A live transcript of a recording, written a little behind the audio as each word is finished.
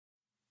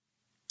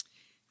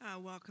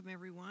Welcome,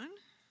 everyone,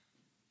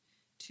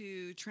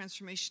 to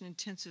Transformation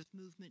Intensive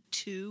Movement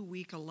 2,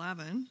 Week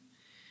 11,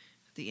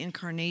 the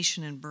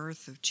Incarnation and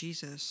Birth of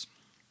Jesus.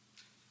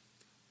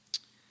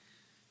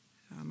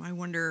 I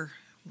wonder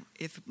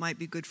if it might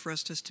be good for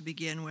us just to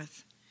begin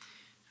with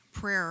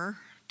prayer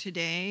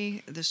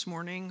today, this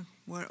morning.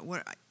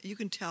 What you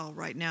can tell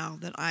right now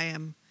that I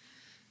am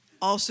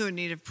also in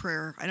need of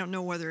prayer. I don't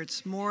know whether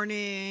it's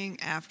morning,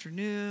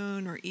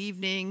 afternoon, or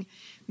evening.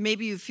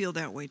 Maybe you feel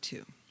that way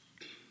too.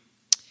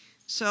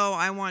 So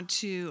I want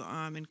to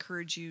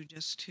encourage you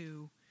just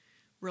to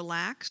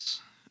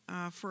relax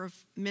for a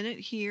minute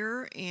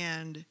here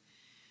and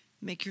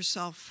make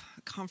yourself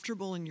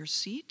comfortable in your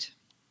seat.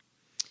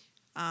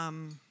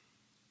 Let's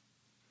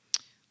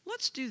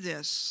do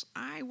this.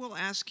 I will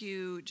ask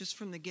you just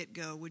from the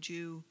get-go, would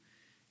you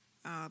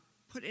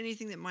put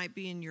anything that might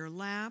be in your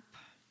lap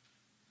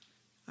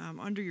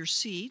under your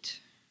seat?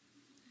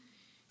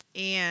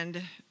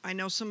 And I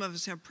know some of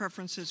us have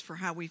preferences for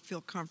how we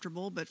feel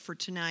comfortable, but for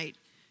tonight,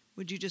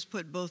 would you just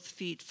put both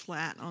feet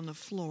flat on the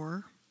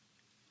floor?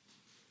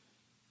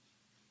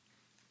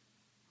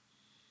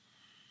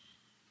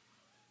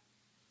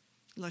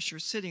 Unless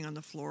you're sitting on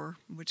the floor,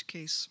 in which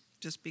case,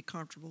 just be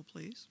comfortable,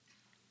 please.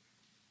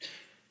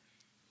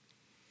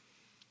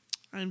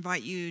 I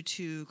invite you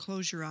to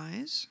close your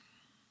eyes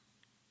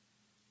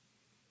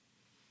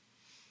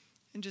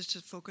and just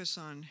to focus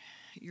on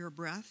your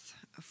breath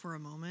for a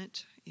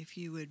moment. If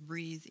you would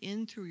breathe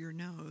in through your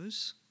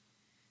nose,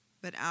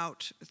 but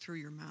out through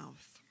your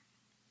mouth.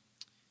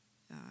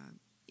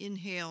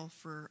 Inhale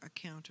for a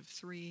count of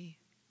 3,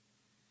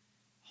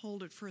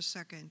 hold it for a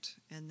second,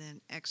 and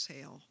then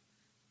exhale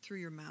through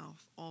your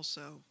mouth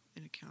also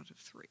in a count of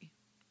 3.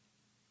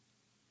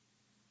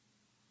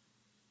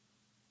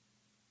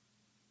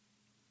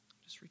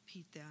 Just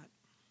repeat that.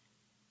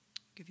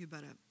 I'll give you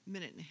about a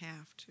minute and a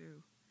half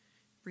to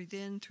breathe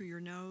in through your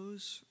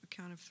nose, a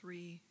count of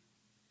 3,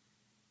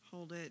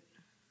 hold it,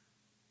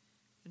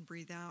 and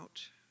breathe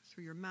out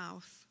through your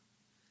mouth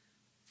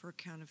for a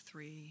count of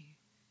 3,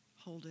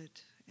 hold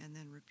it, and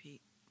then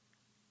repeat.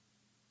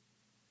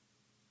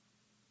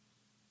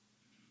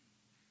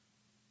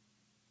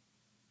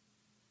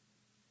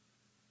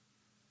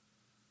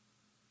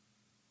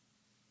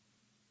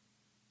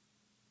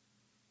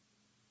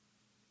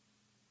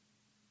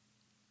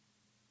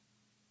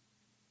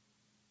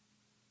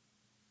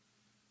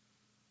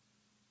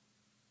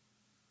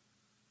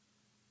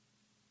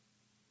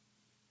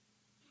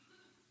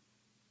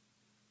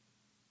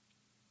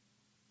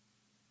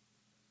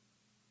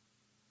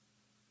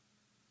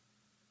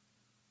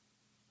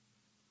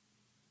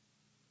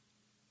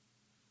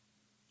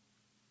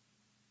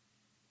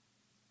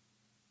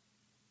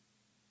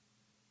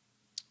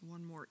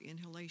 One more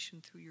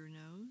inhalation through your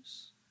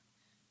nose.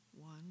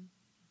 1,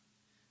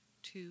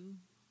 2,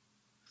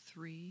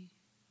 3.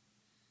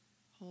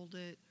 Hold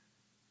it.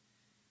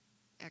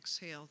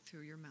 Exhale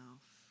through your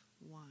mouth.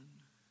 1,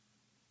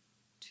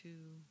 2,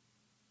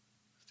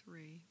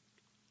 3.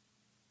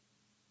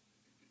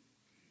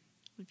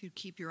 If you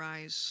keep your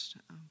eyes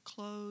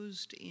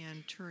closed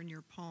and turn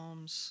your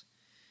palm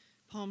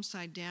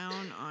side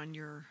down on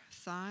your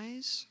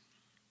thighs.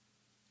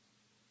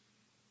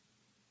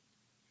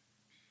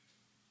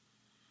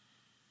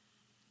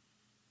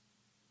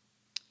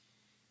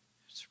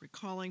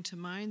 Recalling to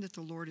mind that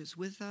the Lord is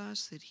with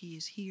us, that He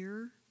is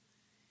here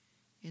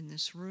in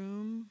this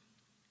room,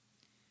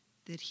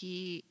 that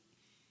He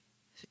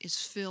is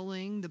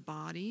filling the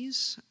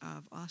bodies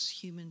of us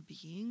human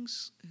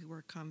beings who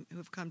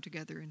have come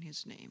together in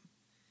His name.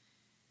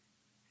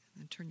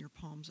 And then turn your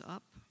palms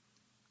up.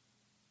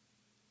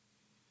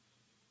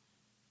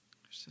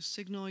 So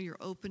signal your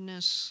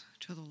openness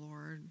to the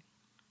Lord.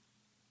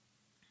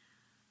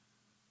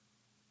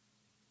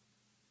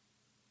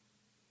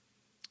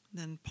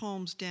 Then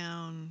palms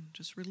down,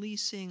 just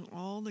releasing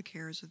all the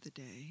cares of the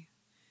day,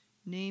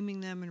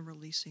 naming them and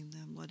releasing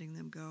them, letting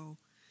them go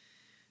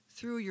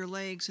through your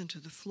legs into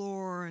the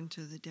floor,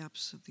 into the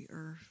depths of the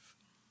earth.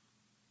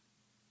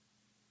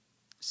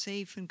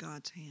 Safe in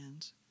God's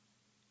hands.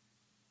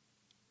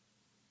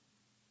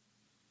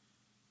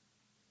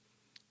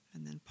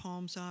 And then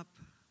palms up,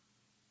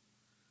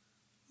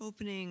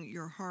 opening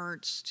your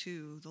hearts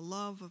to the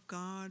love of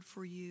God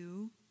for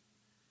you,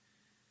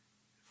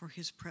 for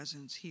His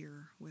presence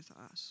here with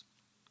us.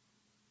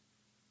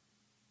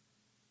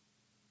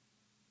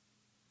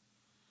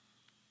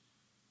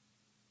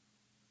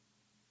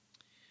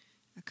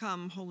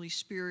 Come, Holy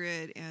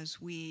Spirit, as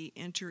we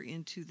enter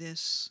into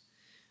this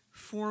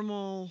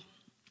formal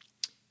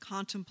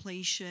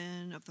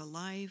contemplation of the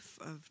life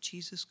of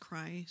Jesus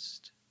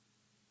Christ,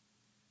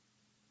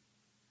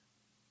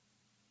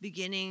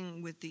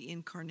 beginning with the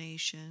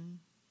Incarnation.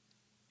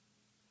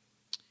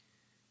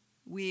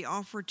 We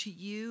offer to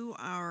you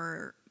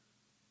our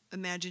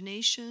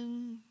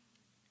imagination,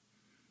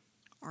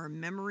 our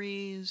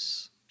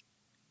memories,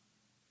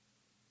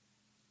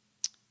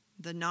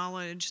 the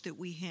knowledge that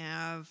we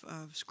have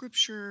of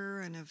Scripture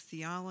and of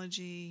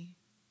theology.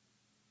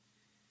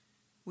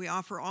 We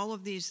offer all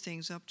of these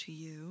things up to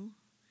you,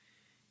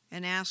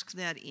 and ask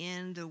that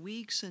in the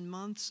weeks and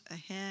months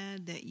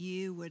ahead that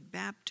you would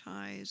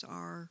baptize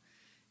our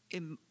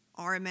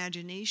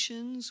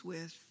imaginations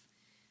with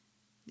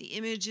the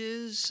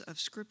images of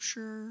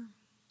Scripture,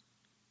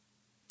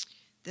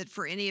 that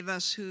for any of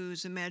us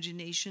whose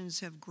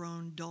imaginations have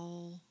grown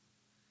dull,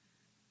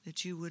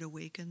 that you would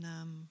awaken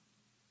them.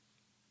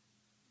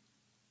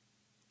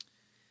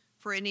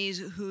 For any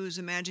whose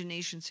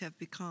imaginations have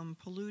become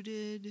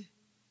polluted,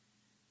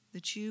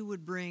 that you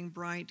would bring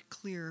bright,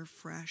 clear,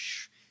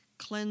 fresh,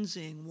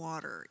 cleansing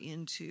water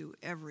into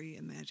every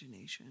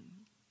imagination.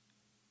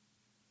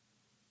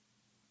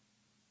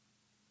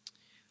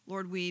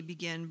 Lord, we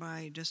begin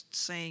by just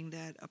saying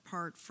that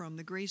apart from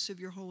the grace of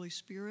your Holy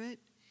Spirit,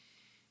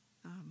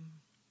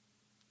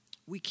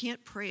 we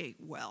can't pray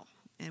well,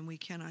 and we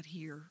cannot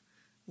hear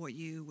what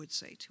you would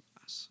say to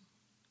us.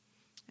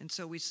 And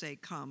so we say,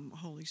 come,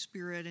 Holy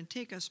Spirit, and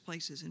take us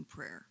places in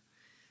prayer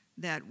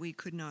that we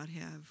could not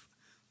have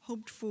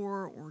hoped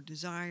for or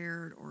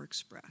desired or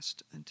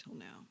expressed until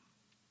now.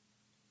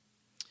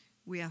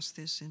 We ask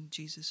this in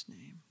Jesus'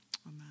 name.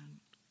 Amen.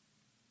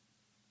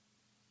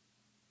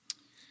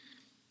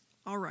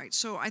 All right,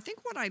 so I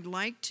think what I'd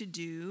like to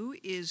do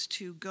is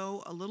to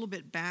go a little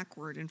bit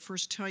backward and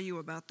first tell you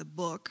about the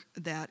book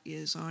that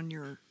was on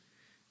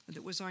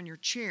your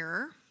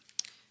chair.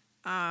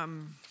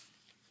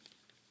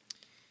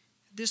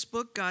 This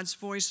book, God's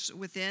Voice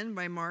Within,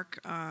 by Mark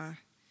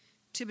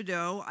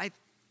Thibodeau,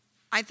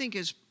 I think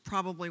is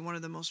probably one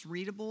of the most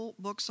readable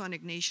books on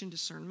Ignatian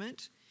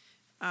discernment.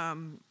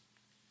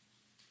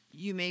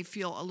 You may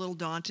feel a little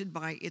daunted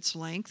by its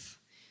length,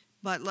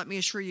 but let me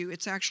assure you,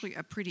 it's actually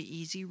a pretty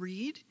easy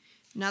read.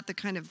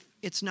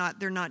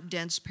 They're not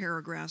dense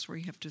paragraphs where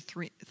you have to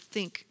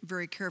think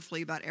very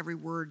carefully about every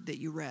word that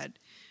you read.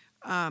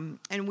 And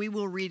we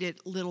will read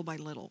it little by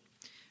little.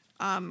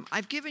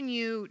 I've given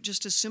you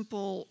just a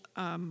simple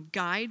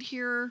guide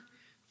here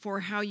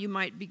for how you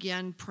might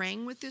begin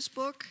praying with this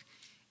book.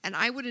 And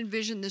I would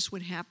envision this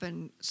would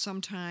happen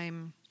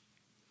sometime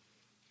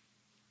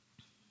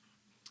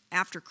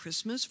after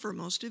Christmas for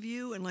most of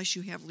you, unless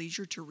you have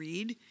leisure to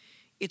read.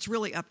 It's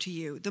really up to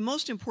you. The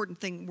most important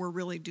thing we're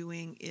really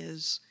doing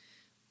is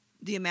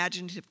the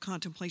imaginative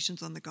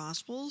contemplations on the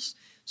Gospels.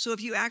 So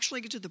if you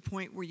actually get to the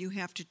point where you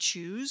have to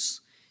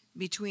choose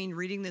between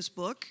reading this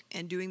book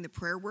and doing the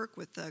prayer work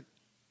with the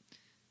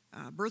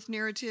birth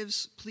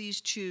narratives,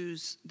 please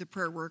choose the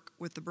prayer work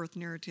with the birth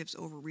narratives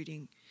over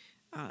reading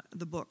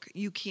the book.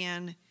 You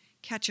can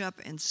catch up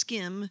and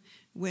skim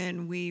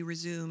when we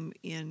resume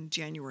in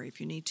January if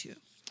you need to.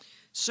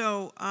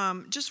 So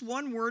just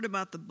one word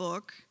about the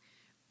book.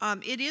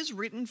 It is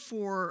written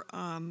for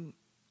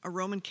a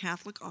Roman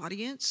Catholic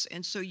audience,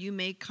 and so you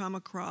may come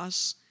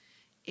across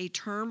a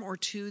term or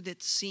two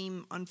that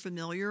seem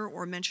unfamiliar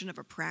or mention of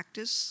a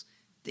practice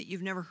that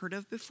you've never heard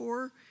of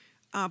before.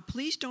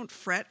 Please don't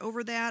fret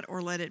over that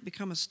or let it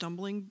become a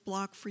stumbling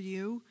block for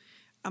you.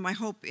 I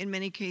hope in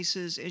many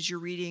cases as you're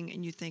reading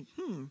and you think,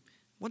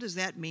 what does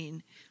that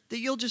mean? That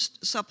you'll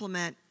just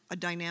supplement a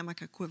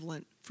dynamic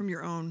equivalent from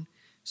your own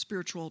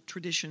spiritual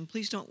tradition.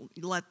 Please don't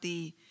let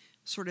the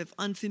sort of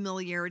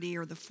unfamiliarity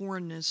or the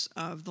foreignness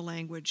of the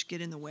language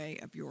get in the way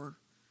of your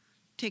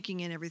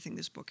taking in everything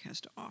this book has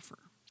to offer.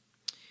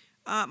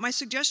 My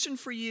suggestion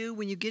for you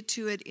when you get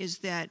to it is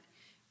that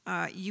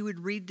you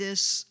would read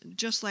this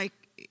just like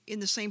in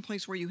the same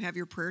place where you have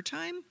your prayer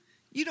time.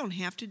 You don't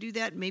have to do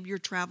that. Maybe your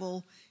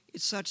travel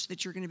is such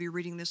that you're going to be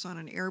reading this on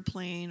an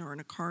airplane or in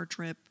a car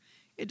trip.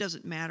 It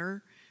doesn't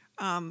matter.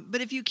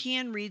 But if you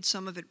can read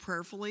some of it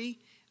prayerfully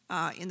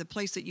in the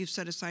place that you've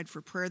set aside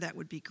for prayer, that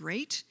would be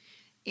great.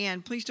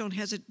 And please don't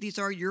hesitate. These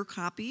are your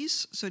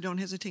copies, so don't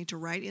hesitate to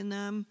write in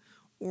them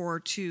or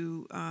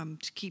to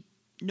keep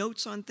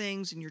notes on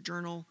things in your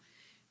journal.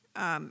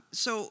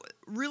 So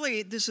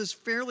really, this is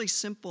fairly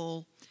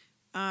simple.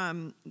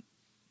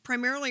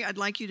 Primarily, I'd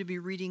like you to be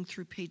reading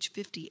through page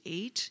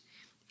 58,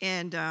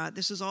 and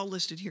this is all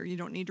listed here. You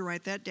don't need to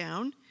write that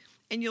down.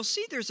 And you'll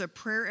see there's a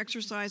prayer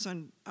exercise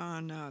on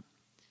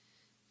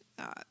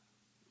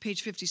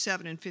page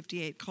 57 and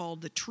 58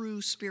 called The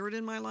True Spirit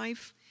in My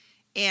Life.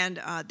 And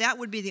that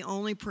would be the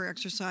only prayer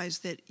exercise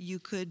that you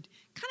could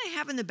kind of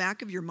have in the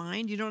back of your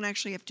mind. You don't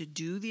actually have to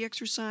do the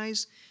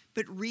exercise,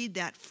 but read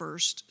that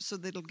first so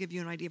that it'll give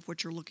you an idea of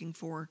what you're looking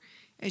for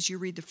as you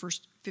read the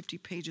first 50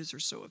 pages or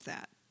so of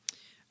that.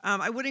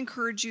 I would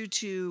encourage you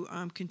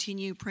to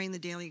continue praying the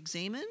daily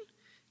examen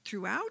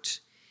throughout.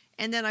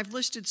 And then I've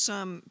listed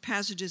some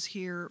passages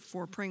here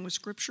for praying with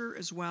Scripture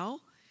as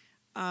well.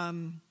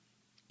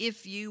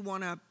 If you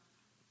want to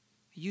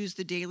use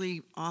the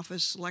daily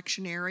office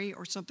lectionary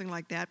or something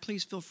like that,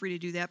 please feel free to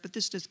do that. But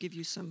this does give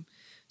you some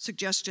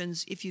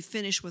suggestions. If you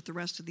finish with the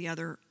rest of the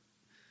other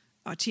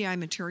TI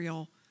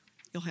material,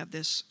 you'll have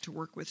this to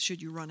work with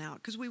should you run out.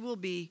 Because we will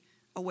be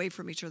away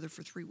from each other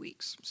for 3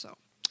 weeks. So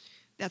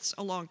that's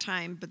a long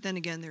time. But then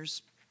again,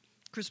 there's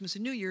Christmas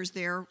and New Year's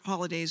there,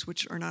 holidays,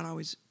 which are not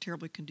always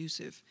terribly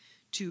conducive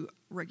to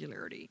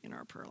regularity in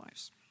our prayer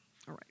lives.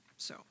 All right,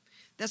 so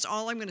that's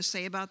all I'm going to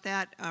say about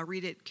that.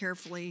 Read it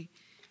carefully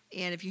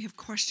And if you have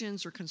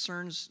questions or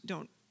concerns,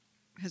 don't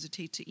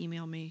hesitate to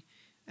email me,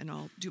 and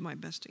I'll do my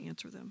best to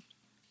answer them.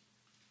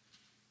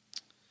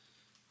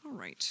 All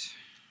right.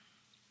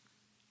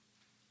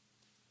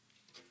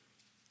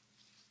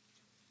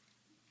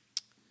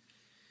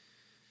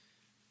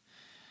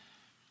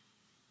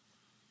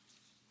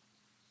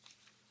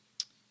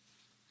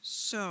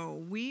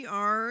 So we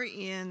are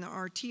in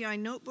our TI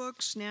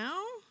notebooks now,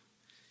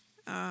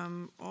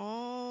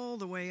 all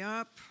the way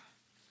up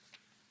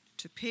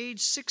to page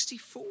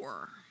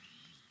 64.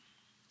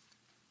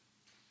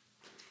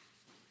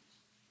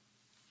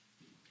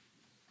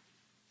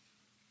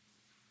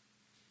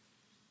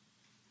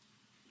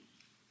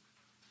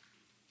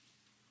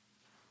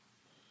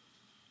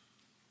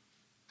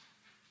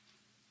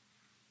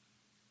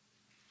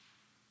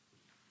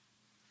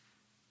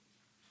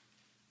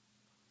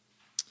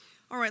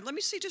 All right, let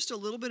me say just a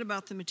little bit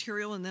about the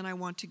material, and then I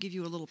want to give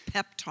you a little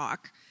pep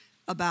talk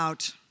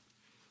about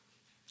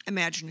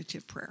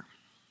imaginative prayer.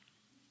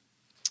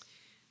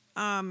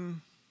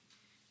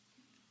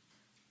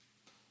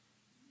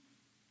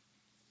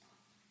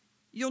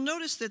 You'll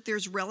notice that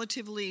there's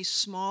relatively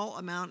small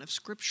amount of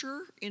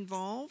scripture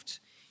involved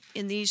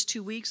in these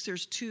 2 weeks.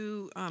 There's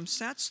two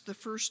sets, the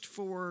first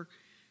for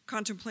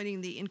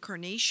contemplating the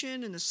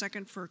Incarnation and the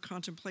second for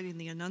contemplating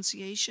the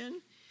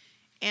Annunciation.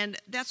 And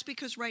that's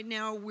because right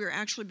now we're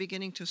actually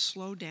beginning to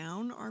slow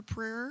down our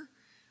prayer,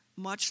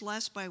 much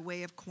less by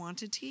way of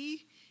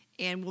quantity,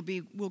 and we'll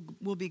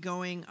be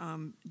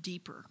going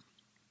deeper.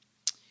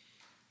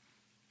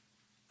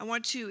 I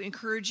want to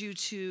encourage you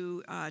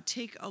to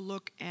take a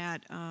look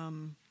at,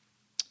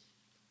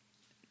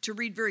 to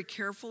read very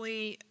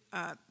carefully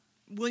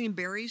William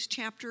Barry's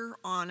chapter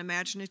on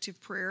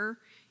imaginative prayer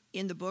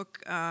in the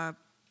book.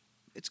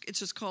 It's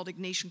just called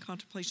Ignatian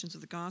Contemplations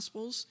of the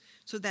Gospels.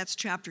 So that's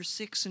chapter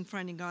 6 in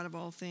Finding God of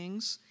All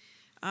Things.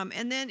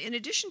 And then in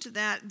addition to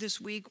that,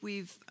 this week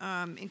we've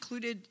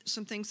included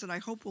some things that I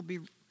hope will be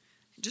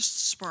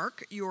just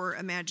spark your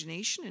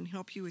imagination and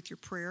help you with your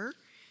prayer.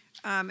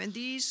 And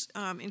these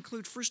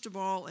include, first of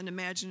all, an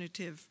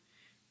imaginative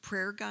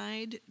prayer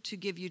guide to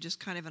give you just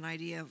kind of an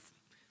idea of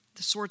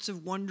the sorts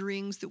of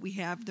wonderings that we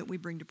have that we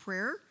bring to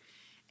prayer.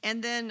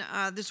 And then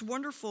this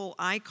wonderful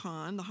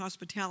icon, The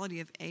Hospitality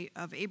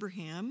of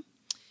Abraham,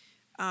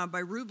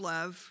 by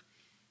Rublev.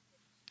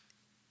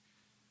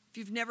 If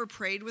you've never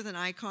prayed with an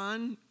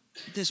icon,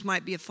 this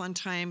might be a fun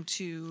time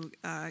to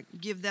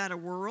give that a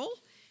whirl.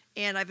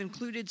 And I've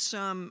included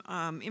some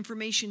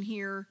information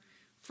here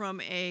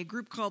from a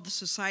group called the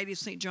Society of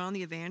St. John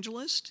the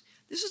Evangelist.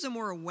 This is a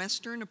more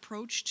Western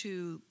approach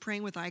to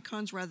praying with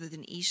icons rather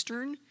than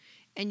Eastern.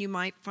 And you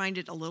might find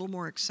it a little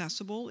more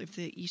accessible if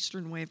the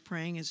Eastern way of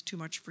praying is too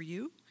much for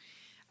you,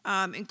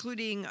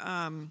 including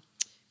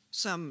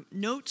some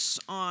notes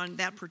on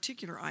that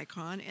particular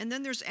icon. And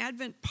then there's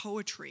Advent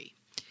poetry.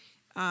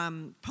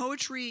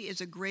 Poetry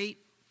is a great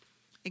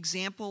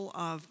example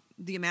of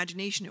the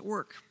imagination at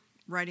work,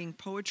 writing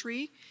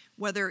poetry,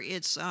 whether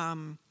it's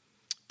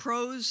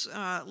prose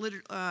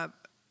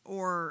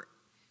or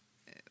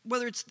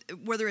whether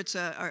it's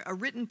a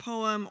written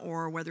poem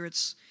or whether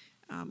it's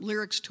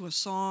lyrics to a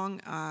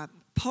song.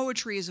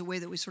 Poetry is a way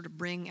that we sort of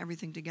bring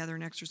everything together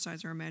and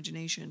exercise our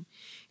imagination.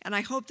 And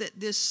I hope that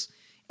this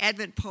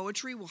Advent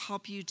poetry will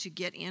help you to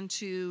get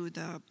into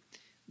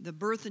the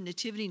birth and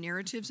nativity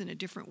narratives in a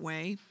different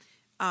way.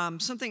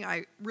 Something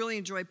I really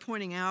enjoy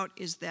pointing out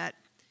is that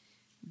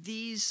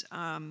these,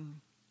 I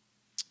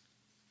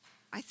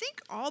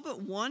think all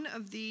but one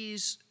of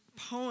these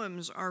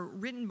poems are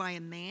written by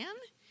a man,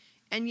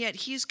 and yet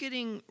he's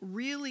getting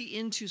really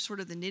into sort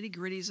of the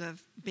nitty-gritties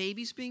of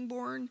babies being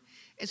born.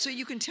 And so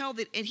you can tell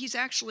that, and he's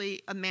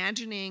actually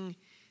imagining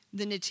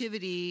the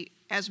nativity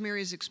as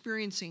Mary is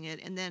experiencing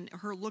it, and then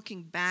her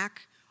looking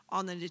back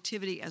on the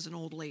nativity as an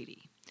old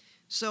lady.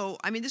 So,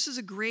 I mean, this is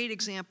a great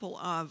example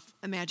of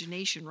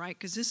imagination, right?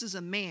 Because this is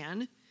a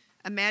man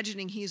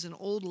imagining he's an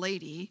old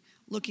lady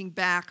looking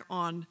back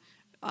on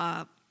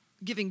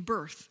giving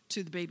birth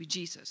to the baby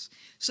Jesus.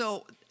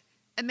 So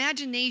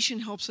imagination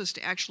helps us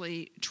to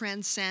actually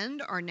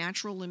transcend our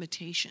natural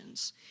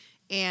limitations.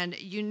 And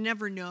you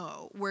never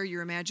know where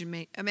your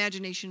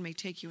imagination may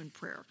take you in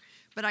prayer.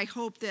 But I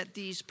hope that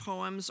these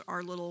poems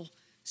are little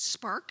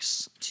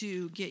sparks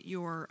to get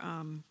your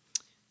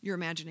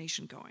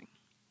imagination going.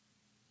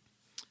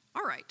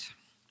 All right.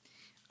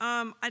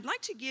 I'd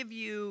like to give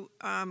you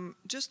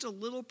just a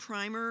little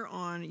primer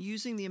on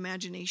using the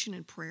imagination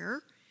in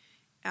prayer.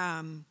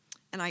 And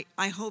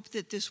I hope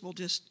that this will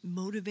just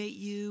motivate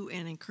you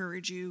and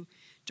encourage you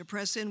to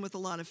press in with a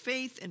lot of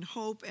faith and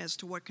hope as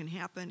to what can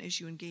happen as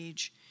you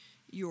engage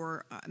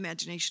your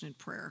imagination in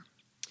prayer.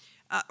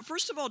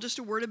 First of all, just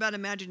a word about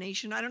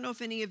imagination. I don't know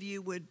if any of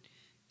you would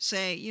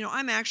say,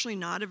 I'm actually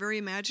not a very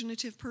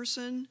imaginative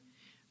person.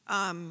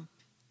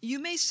 You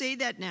may say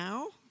that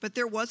now, but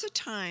there was a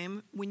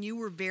time when you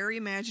were very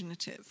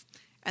imaginative,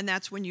 and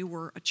that's when you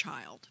were a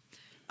child.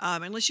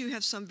 Unless you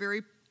have some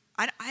very...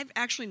 I've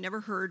actually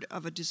never heard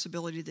of a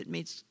disability that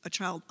makes a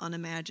child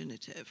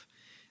unimaginative.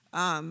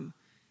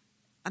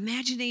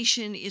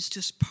 imagination is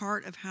just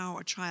part of how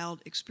a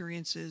child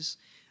experiences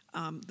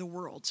the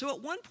world. So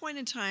at one point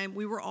in time,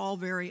 we were all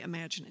very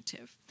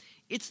imaginative.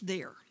 It's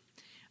there.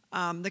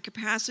 The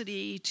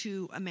capacity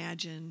to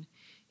imagine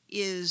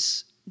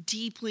is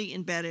deeply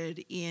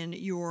embedded in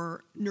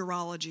your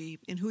neurology,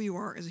 in who you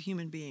are as a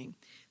human being.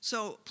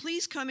 So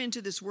please come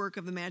into this work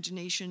of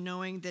imagination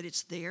knowing that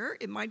it's there.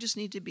 It might just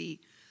need to be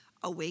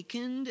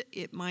awakened.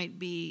 It might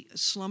be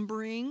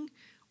slumbering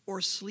or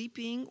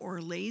sleeping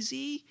or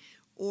lazy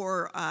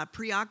or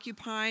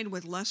preoccupied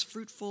with less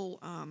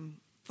fruitful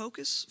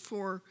focus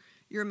for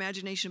your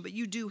imagination, but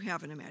you do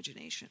have an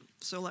imagination.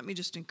 So let me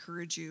just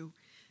encourage you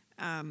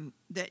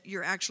that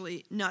you're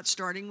actually not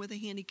starting with a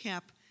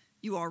handicap.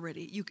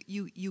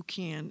 You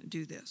can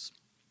do this.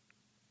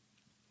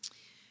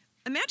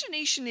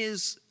 Imagination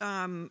is,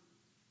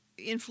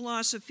 in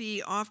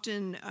philosophy,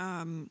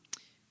 often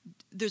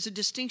there's a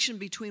distinction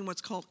between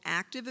what's called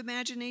active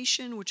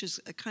imagination, which is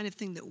a kind of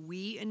thing that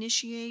we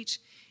initiate,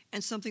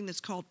 and something that's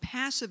called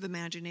passive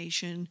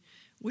imagination,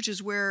 which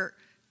is where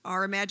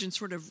our imagination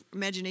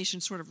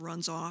sort of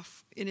runs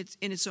off in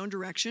its own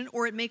direction,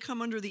 or it may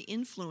come under the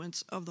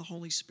influence of the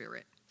Holy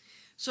Spirit.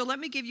 So let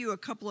me give you a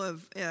couple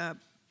of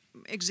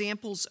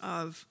examples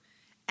of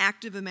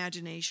active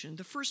imagination.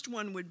 The first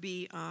one would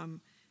be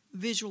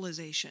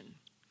visualization.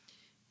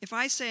 If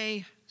I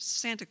say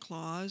Santa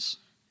Claus,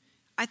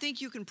 I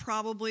think you can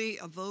probably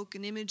evoke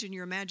an image in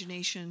your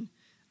imagination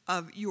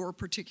of your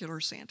particular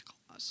Santa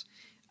Claus,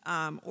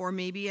 or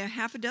maybe a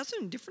half a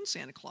dozen different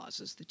Santa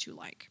Clauses that you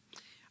like.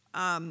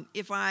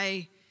 If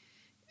I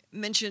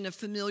mention a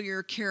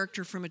familiar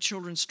character from a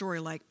children's story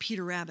like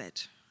Peter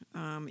Rabbit,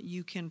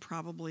 you can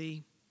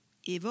probably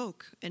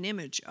evoke an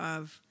image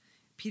of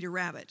Peter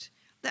Rabbit.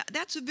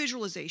 That's a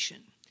visualization.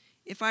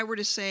 If I were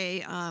to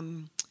say,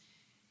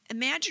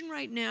 imagine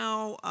right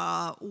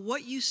now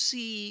what you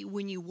see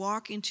when you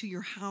walk into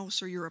your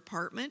house or your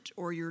apartment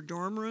or your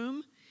dorm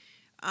room.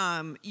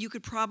 You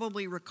could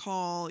probably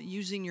recall,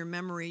 using your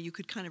memory, you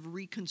could kind of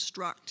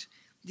reconstruct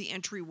the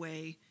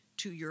entryway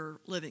to your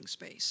living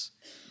space.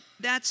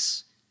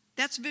 That's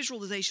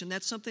visualization.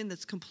 That's something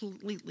that's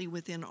completely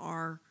within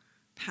our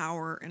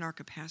power and our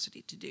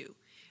capacity to do.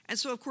 And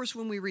so, of course,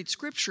 when we read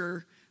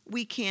Scripture,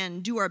 we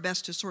can do our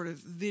best to sort of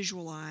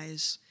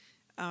visualize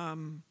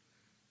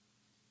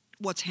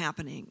what's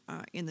happening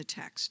in the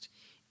text.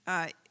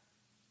 I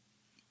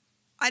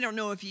don't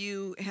know if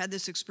you had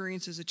this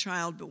experience as a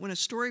child, but when a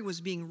story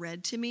was being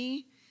read to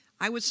me,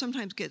 I would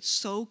sometimes get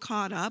so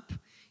caught up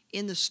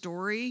in the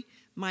story,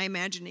 my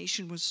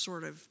imagination was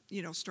sort of,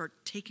 start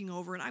taking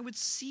over, and I would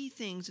see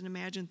things and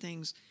imagine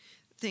things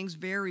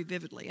very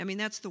vividly. I mean,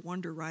 that's the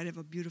wonder, right, of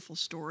a beautiful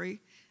story,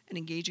 an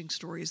engaging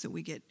story, is that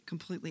we get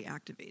completely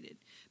activated.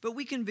 But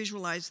we can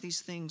visualize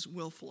these things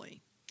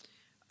willfully.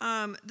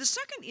 The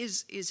second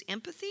is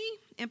empathy.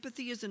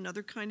 Empathy is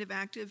another kind of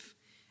active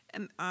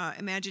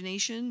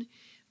imagination.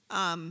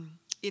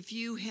 If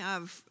you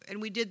have,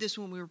 and we did this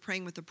when we were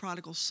praying with the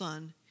prodigal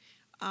son,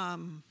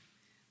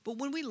 but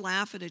when we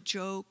laugh at a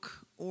joke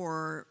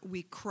or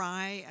we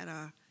cry at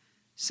a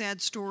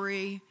sad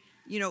story,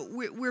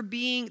 we're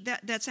being,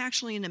 that's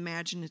actually an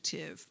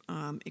imaginative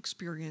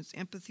experience.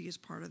 Empathy is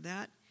part of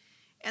that.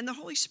 And the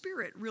Holy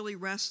Spirit really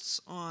rests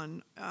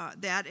on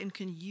that and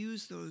can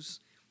use those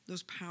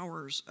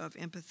powers of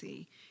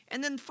empathy.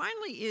 And then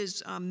finally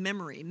is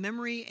memory.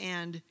 Memory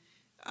and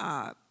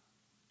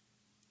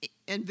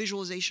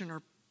visualization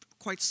are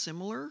quite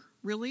similar,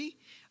 really.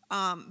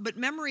 But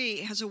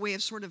memory has a way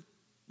of sort of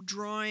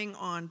drawing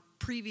on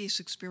previous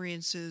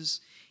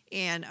experiences,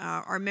 and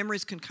our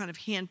memories can kind of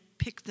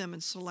hand-pick them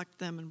and select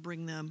them and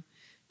bring them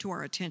to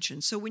our attention.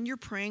 So when you're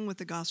praying with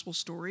the gospel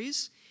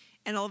stories,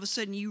 and all of a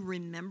sudden you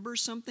remember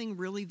something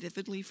really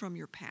vividly from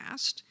your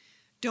past,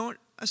 don't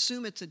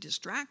assume it's a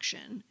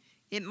distraction.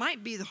 It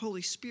might be the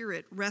Holy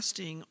Spirit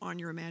resting on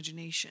your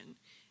imagination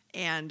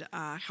and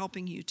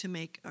helping you to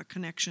make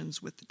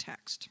connections with the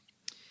text.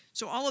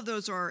 So all of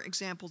those are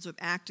examples of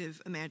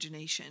active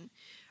imagination.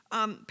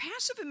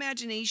 Passive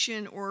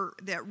imagination, or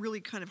that really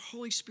kind of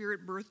Holy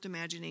Spirit birthed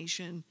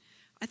imagination,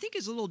 I think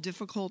is a little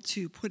difficult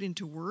to put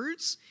into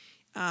words.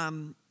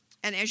 And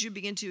as you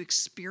begin to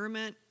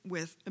experiment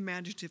with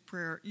imaginative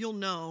prayer, you'll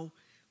know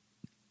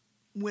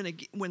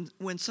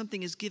when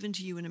something is given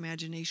to you in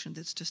imagination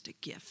that's just a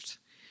gift.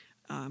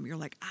 You're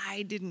like,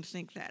 I didn't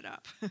think that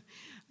up.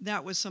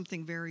 That was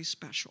something very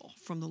special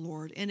from the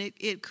Lord. And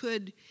it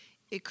could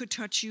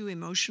touch you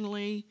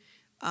emotionally.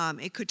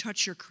 It could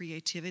touch your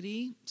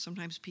creativity.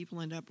 Sometimes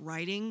people end up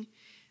writing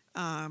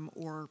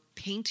or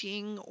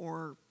painting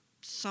or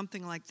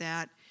something like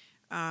that.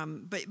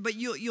 But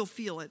you'll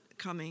feel it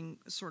coming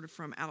sort of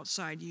from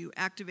outside you,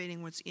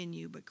 activating what's in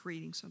you, but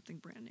creating something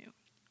brand new.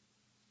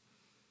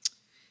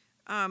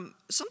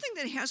 Something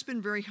that has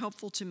been very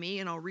helpful to me,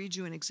 and I'll read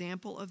you an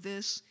example of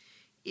this,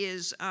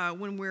 is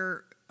when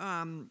we're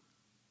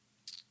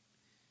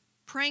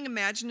praying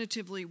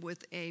imaginatively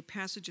with a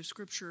passage of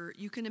Scripture,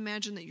 you can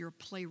imagine that you're a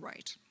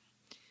playwright.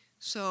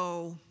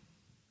 So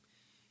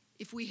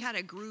if we had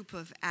a group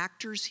of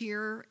actors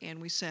here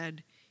and we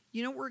said,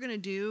 you know what we're going to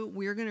do?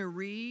 We're going to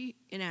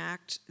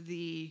reenact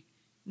the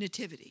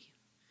nativity.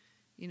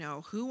 You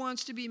know, who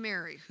wants to be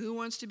Mary? Who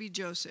wants to be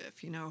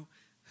Joseph? You know,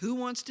 who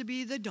wants to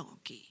be the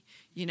donkey?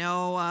 You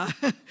know,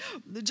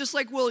 just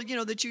like, well, you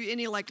know, that you,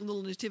 any like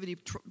little nativity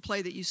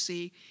play that you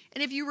see.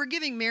 And if you were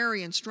giving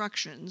Mary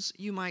instructions,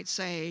 you might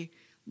say,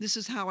 this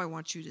is how I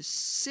want you to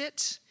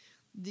sit.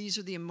 These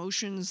are the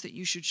emotions that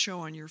you should show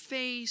on your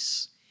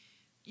face.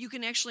 You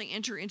can actually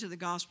enter into the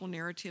gospel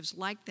narratives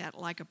like that,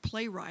 like a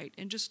playwright,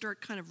 and just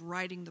start kind of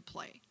writing the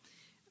play.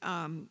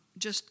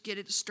 Just get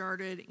it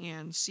started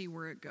and see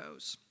where it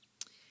goes.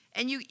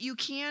 And you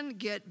can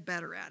get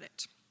better at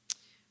it.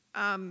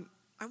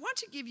 I want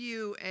to give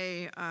you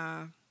a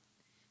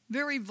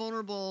very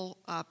vulnerable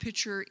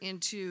picture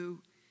into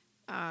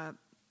the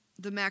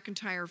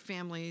McIntyre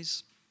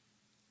family's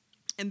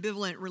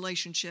ambivalent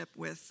relationship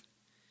with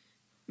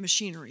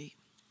machinery.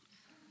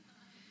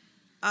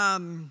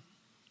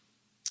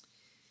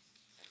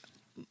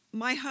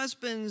 My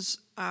husband's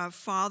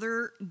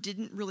father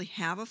didn't really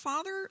have a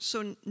father,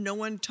 so no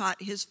one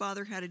taught his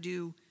father how to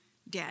do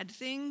dad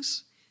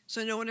things.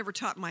 So no one ever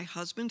taught my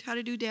husband how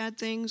to do dad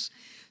things.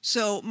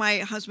 So my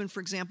husband, for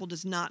example,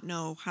 does not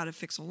know how to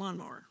fix a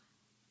lawnmower.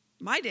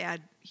 My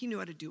dad, he knew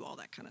how to do all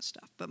that kind of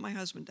stuff, but my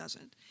husband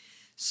doesn't.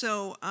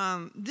 So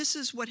this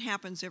is what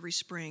happens every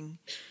spring.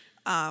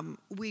 My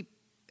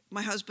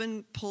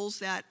husband pulls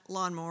that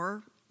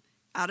lawnmower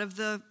out of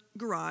the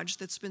garage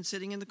that's been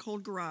sitting in the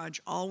cold garage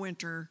all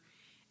winter,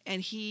 and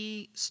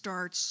he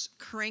starts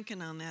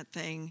cranking on that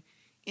thing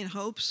in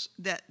hopes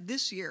that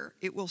this year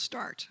it will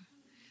start.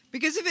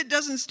 Because if it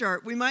doesn't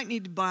start, we might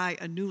need to buy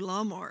a new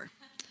lawnmower.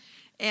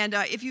 And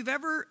if you've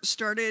ever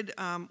started,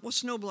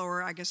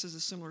 snowblower, I guess, is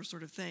a similar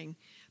sort of thing.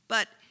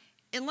 But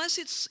unless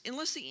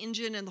the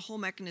engine and the whole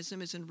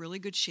mechanism is in really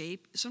good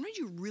shape, sometimes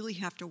you really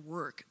have to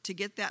work to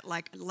get that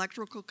like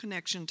electrical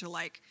connection to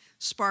like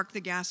spark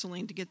the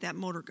gasoline to get that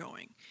motor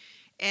going.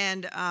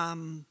 And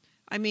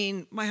I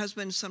mean, my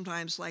husband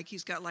sometimes like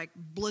he's got like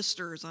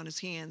blisters on his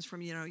hands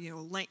from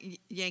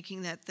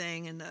yanking that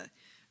thing, and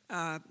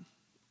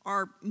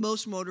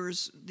most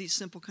motors, these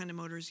simple kind of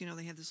motors,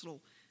 they have this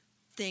little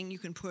thing you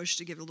can push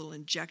to give a little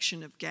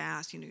injection of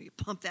gas. You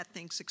pump that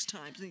thing 6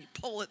 times, and you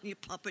pull it, and you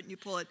pump it, and you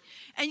pull it,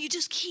 and you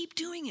just keep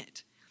doing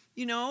it,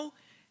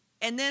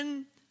 And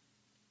then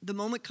the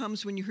moment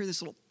comes when you hear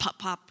this little pop,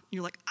 pop, and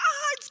you're like,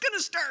 it's going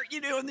to start,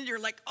 and then you're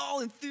like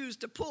all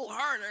enthused to pull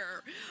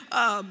harder.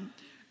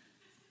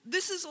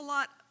 This is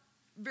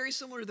very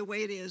similar to the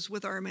way it is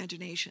with our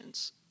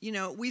imaginations.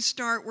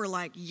 We're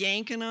like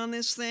yanking on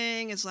this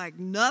thing. It's like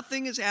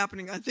nothing is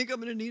happening. I think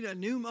I'm going to need a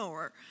new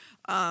mower.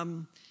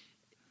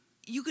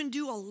 You can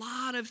do a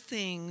lot of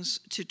things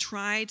to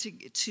try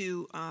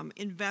to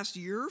invest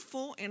your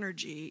full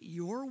energy,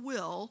 your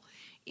will,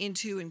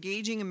 into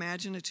engaging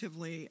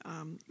imaginatively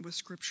with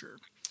Scripture.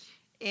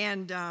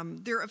 And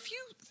there are a few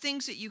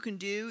things that you can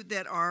do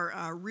that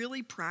are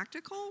really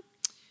practical.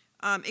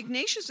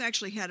 Ignatius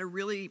actually had a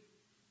really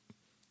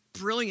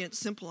brilliant,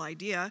 simple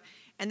idea,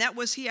 and that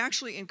was he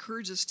actually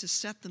encourages us to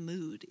set the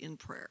mood in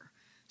prayer.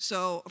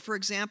 So, for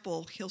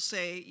example, he'll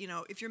say,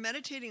 if you're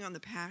meditating on the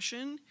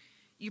Passion,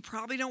 you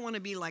probably don't want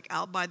to be like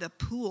out by the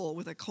pool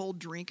with a cold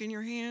drink in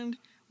your hand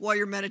while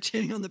you're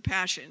meditating on the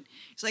Passion.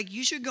 It's like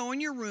you should go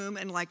in your room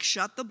and like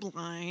shut the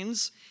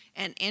blinds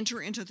and enter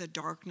into the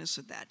darkness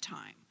at that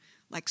time.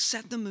 Like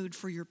set the mood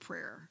for your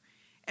prayer.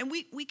 And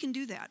we can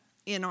do that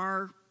in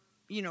our,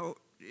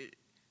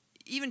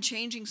 even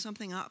changing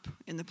something up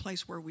in the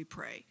place where we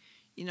pray.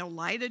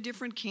 Light a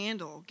different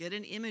candle, get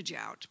an image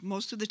out.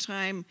 Most of the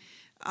time,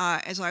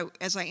 as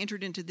I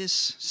entered into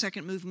this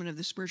second movement of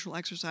the spiritual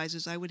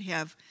exercises, I would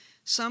have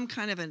some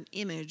kind of an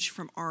image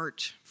from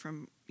art,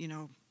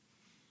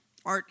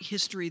 art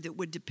history that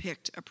would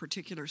depict a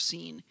particular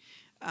scene.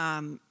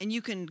 And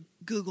you can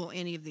Google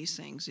any of these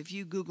things. If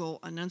you Google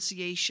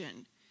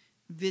Annunciation,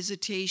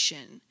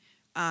 Visitation,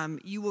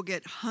 you will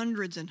get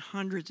hundreds and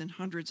hundreds and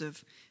hundreds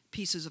of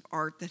pieces of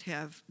art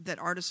that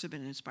artists have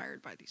been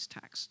inspired by these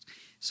texts.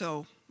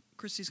 So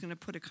Christy's going to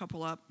put a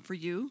couple up for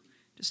you,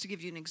 just to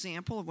give you an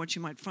example of what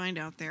you might find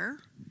out there.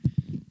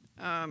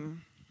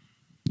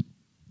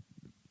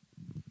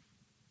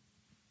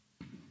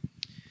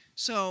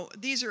 So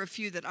these are a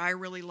few that I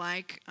really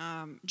like.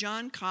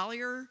 John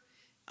Collier,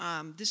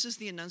 this is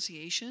the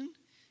Annunciation.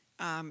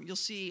 You'll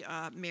see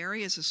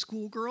Mary as a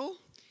schoolgirl.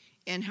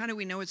 And how do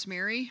we know it's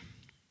Mary?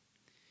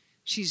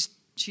 She's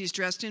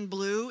dressed in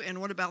blue, and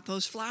what about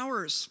those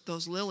flowers,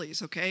 those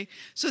lilies, okay?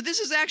 So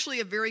this is actually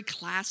a very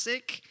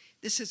classic,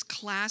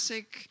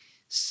 classic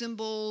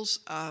symbols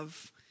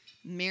of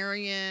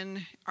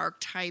Marian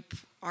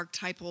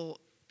archetypal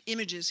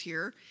images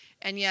here,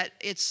 and yet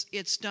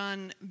it's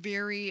done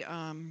very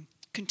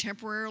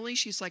contemporarily.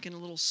 She's like in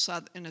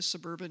a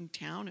suburban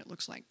town, it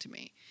looks like to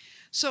me.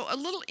 So a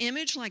little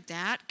image like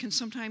that can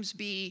sometimes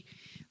be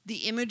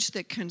the image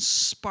that can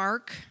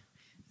spark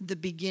the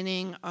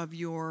beginning of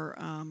your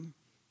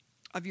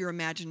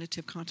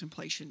imaginative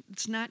contemplation.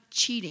 It's not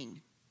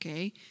cheating.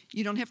 okay?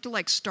 You don't have to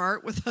like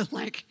start with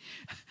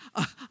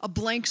a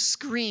blank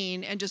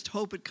screen and just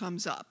hope it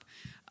comes up.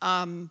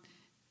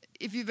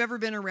 If you've ever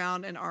been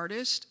around an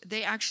artist,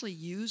 they actually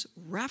use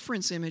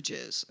reference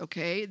images,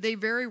 okay? They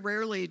very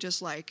rarely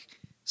just like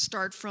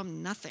start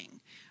from nothing.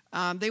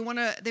 They want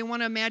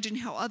to imagine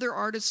how other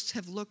artists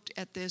have looked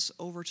at this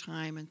over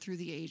time and through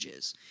the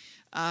ages.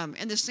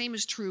 And the same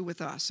is true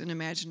with us in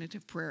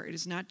imaginative prayer. It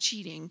is not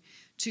cheating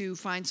to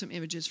find some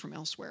images from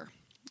elsewhere.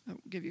 I'll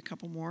give you a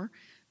couple more.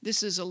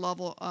 This is a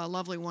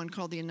lovely one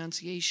called the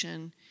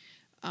Annunciation.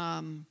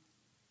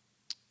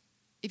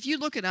 If you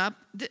look it up,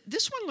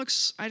 this one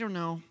looks, I don't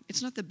know,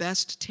 it's not the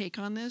best take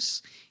on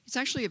this. It's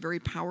actually a very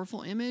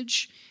powerful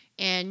image,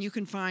 and you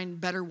can find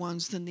better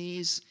ones than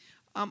these.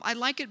 I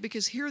like it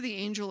because here the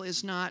angel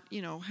is not,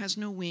 has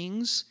no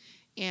wings,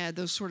 and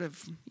those sort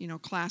of,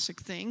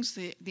 classic things.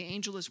 The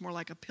angel is more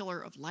like a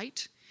pillar of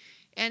light.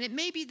 And it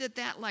may be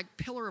that like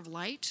pillar of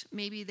light,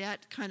 maybe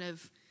that kind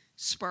of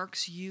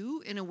sparks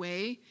you in a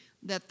way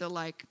that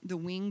the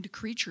winged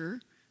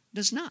creature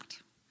does not.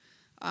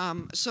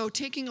 So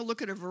taking a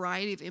look at a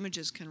variety of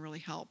images can really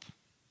help.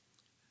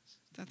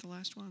 Is that the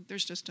last one?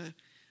 There's just a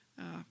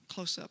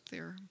close-up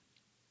there.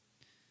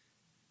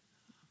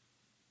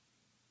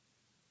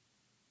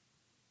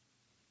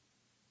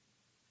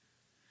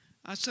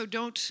 So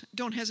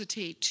don't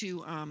hesitate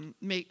to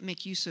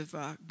make use of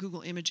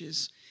Google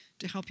Images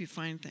to help you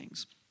find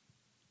things.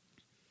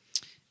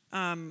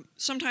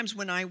 Sometimes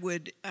when I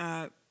would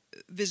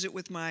visit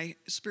with my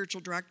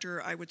spiritual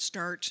director, I would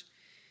start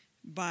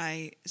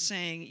by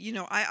saying,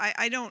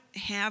 I don't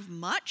have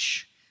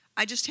much.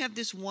 I just have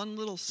this one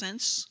little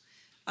sense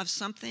of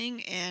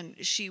something. And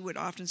she would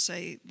often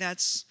say,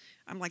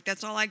 I'm like,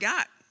 that's all I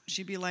got.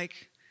 She'd be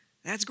like,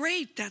 that's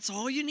great. That's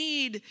all you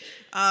need.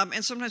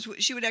 And sometimes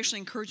she would actually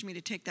encourage me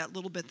to take that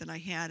little bit that I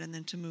had and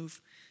then to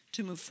move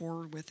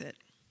forward with it.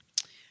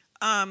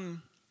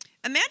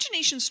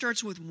 Imagination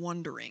starts with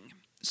wondering.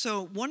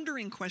 So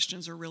wondering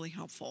questions are really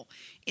helpful.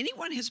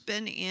 Anyone has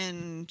been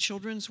in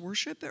children's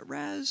worship at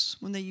Res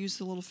when they use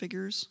the little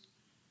figures?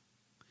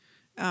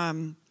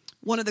 One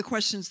of the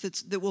questions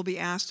that will be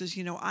asked is,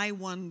 I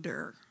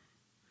wonder.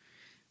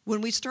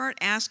 When we start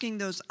asking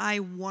those I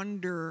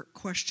wonder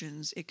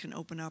questions, it can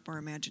open up our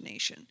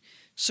imagination.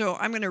 So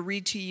I'm going to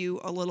read to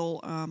you a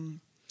little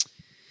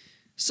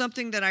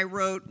something that I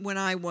wrote when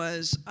I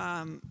was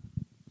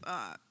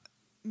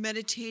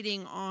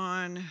meditating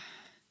on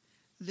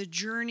the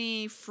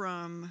journey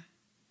from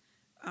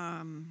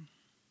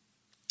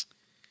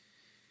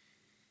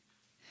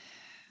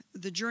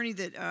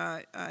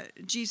that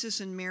Jesus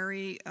and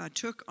Mary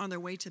took on their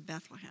way to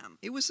Bethlehem.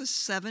 It was a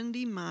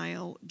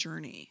 70-mile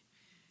journey.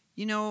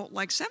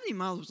 70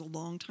 miles was a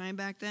long time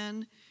back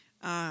then.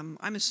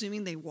 I'm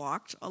assuming they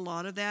walked a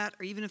lot of that,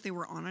 or even if they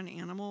were on an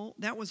animal,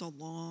 that was a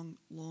long,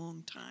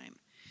 long time.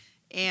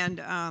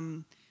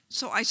 And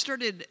so I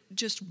started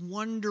just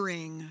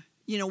wondering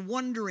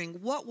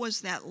what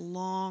was that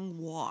long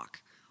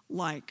walk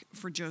like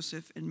for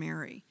Joseph and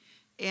Mary.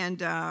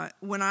 And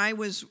when I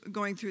was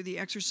going through the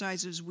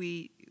exercises,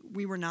 we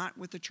were not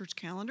with the church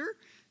calendar.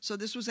 So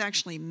this was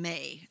actually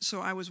May. So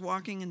I was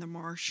walking in the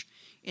marsh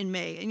in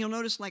May. And you'll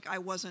notice I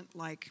wasn't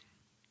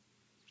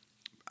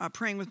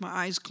praying with my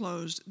eyes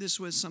closed. This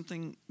was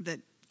something that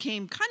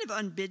came kind of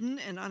unbidden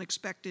and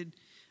unexpected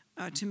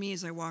to me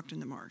as I walked in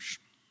the marsh.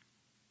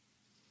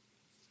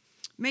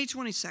 May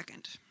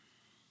 22nd.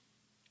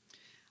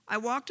 I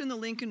walked in the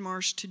Lincoln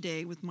Marsh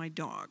today with my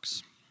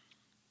dogs.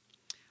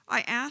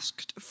 I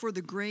asked for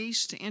the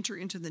grace to enter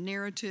into the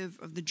narrative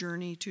of the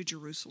journey to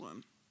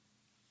Jerusalem.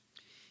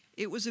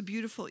 It was a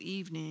beautiful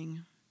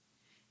evening,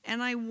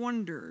 and I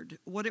wondered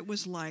what it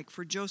was like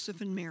for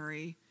Joseph and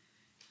Mary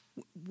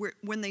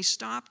when they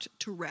stopped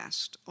to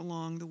rest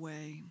along the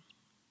way.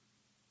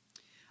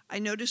 I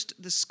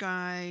noticed the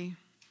sky,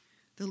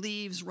 the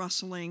leaves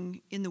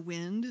rustling in the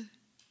wind,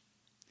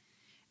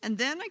 and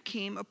then I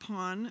came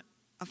upon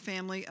a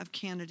family of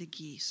Canada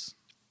geese.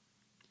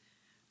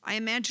 I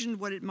imagined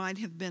what it might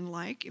have been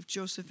like if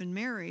Joseph and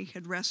Mary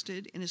had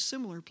rested in a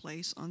similar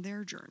place on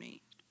their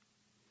journey.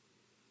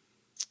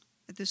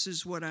 This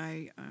is what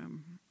I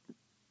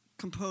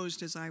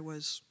composed as I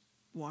was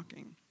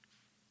walking.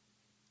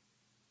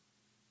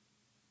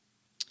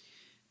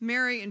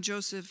 Mary and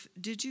Joseph,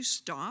 did you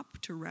stop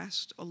to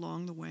rest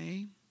along the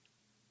way?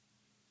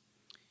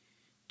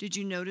 Did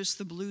you notice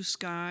the blue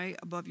sky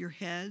above your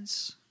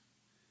heads,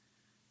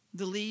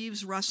 the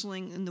leaves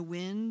rustling in the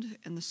wind,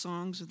 and the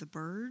songs of the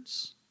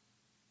birds?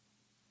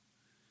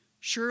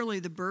 Surely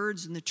the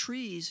birds in the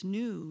trees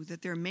knew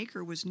that their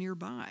maker was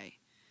nearby,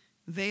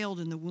 veiled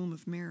in the womb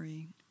of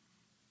Mary.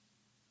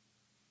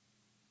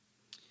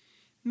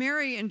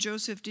 Mary and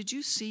Joseph, did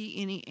you see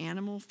any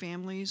animal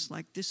families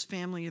like this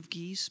family of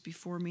geese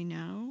before me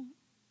now?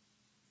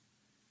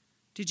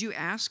 Did you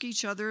ask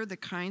each other the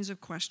kinds of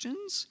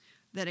questions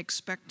that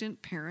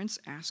expectant parents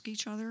ask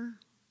each other?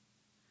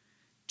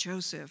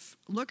 Joseph,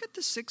 look at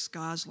the 6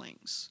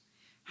 goslings.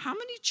 How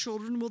many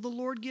children will the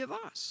Lord give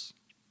us?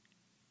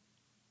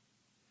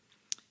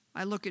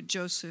 I look at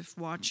Joseph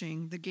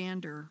watching the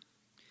gander,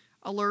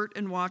 alert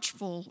and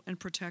watchful and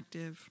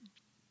protective.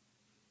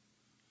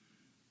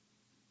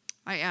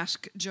 I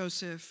ask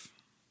Joseph,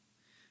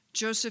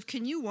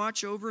 can you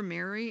watch over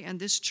Mary and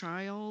this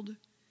child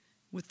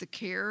with the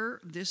care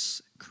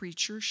this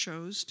creature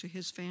shows to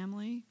his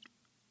family?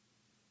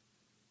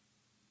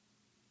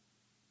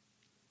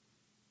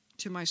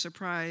 To my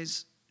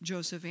surprise,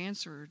 Joseph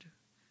answered,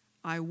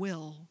 I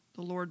will,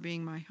 the Lord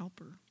being my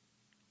helper.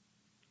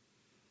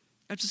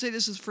 I have to say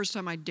this is the first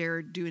time I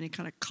dared do any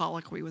kind of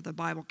colloquy with a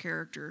Bible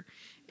character.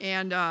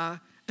 And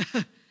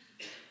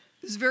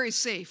it's very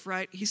safe,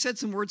 right? He said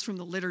some words from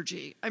the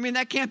liturgy. I mean,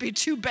 that can't be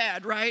too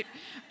bad, right?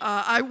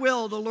 I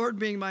will, the Lord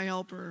being my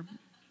helper.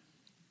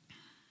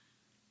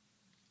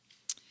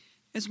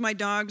 As my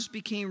dogs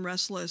became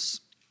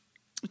restless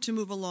to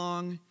move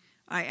along,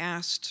 I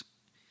asked,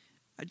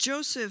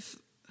 Joseph,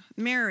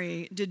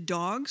 Mary, did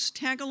dogs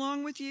tag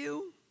along with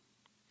you?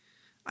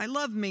 I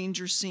love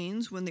manger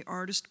scenes when the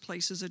artist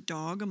places a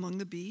dog among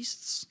the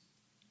beasts.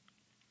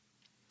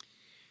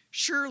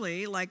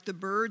 Surely, like the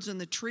birds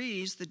and the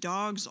trees, the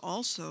dogs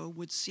also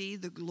would see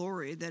the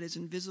glory that is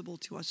invisible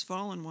to us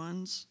fallen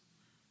ones.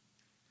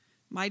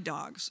 My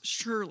dogs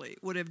surely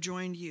would have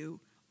joined you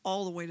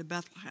all the way to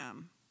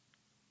Bethlehem.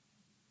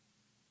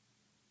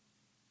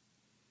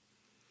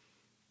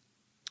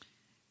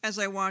 As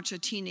I watch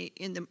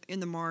in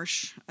the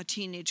marsh, a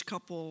teenage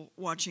couple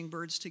watching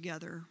birds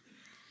together,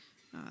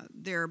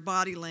 their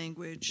body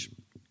language,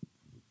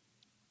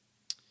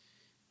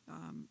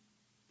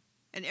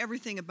 and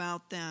everything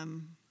about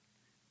them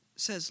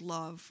says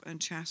love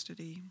and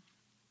chastity.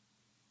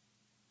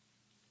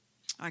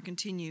 I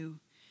continue,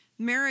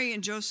 Mary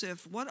and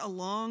Joseph, what a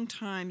long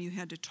time you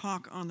had to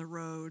talk on the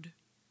road.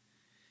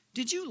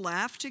 Did you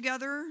laugh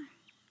together?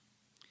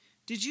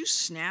 Did you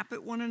snap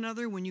at one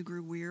another when you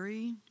grew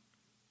weary?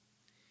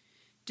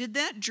 Did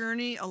that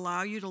journey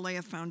allow you to lay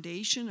a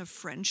foundation of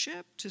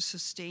friendship to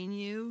sustain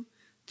you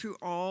through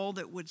all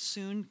that would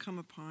soon come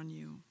upon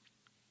you?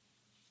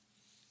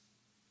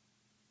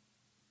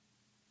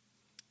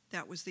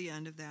 That was the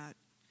end of that.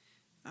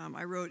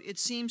 I wrote, it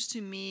seems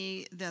to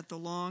me that the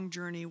long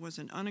journey was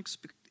an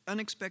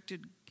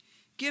unexpected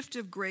gift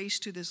of grace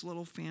to this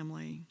little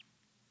family.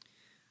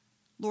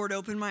 Lord,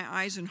 open my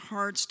eyes and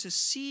hearts to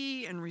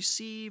see and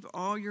receive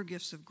all your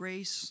gifts of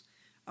grace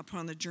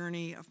upon the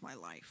journey of my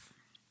life.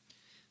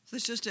 So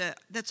it's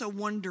that's a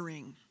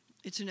wondering.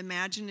 It's an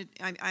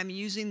I'm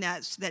using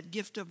that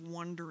gift of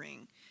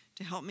wondering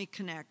to help me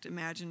connect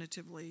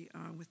imaginatively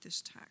with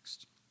this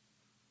text.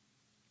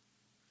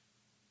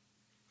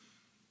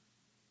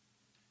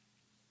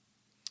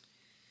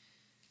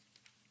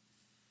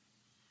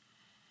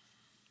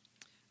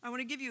 I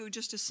want to give you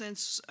just a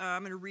sense.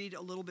 I'm going to read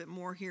a little bit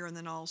more here, and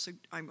then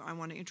I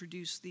want to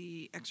introduce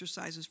the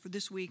exercises for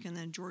this week, and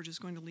then George is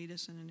going to lead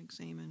us in a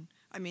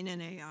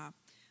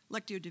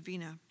Lectio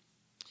Divina.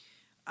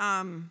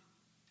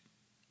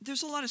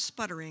 There's a lot of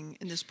sputtering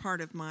in this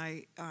part of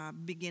my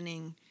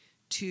beginning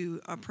to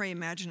pray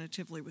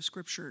imaginatively with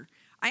Scripture.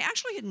 I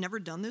actually had never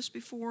done this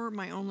before.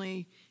 My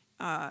only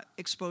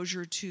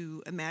exposure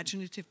to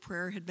imaginative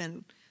prayer had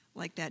been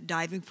like that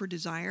diving for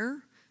desire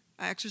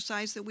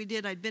exercise that we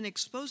did. I'd been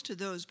exposed to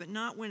those, but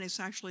not when it's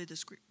actually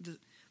the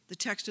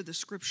text of the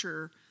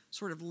Scripture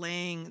sort of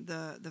laying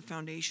the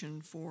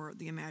foundation for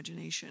the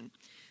imagination.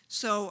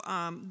 So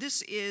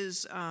this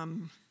is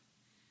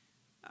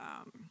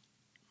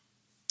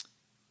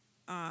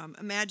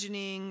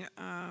imagining,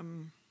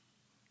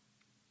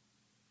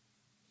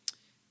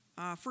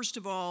 first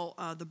of all,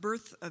 the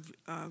birth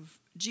of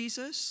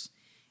Jesus,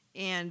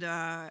 and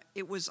I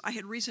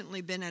had recently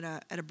been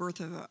at a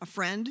birth of a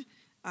friend's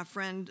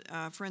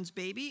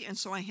baby, and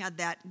so I had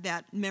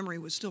that memory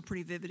was still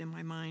pretty vivid in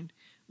my mind,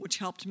 which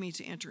helped me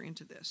to enter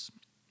into this.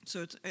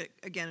 So it's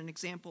again an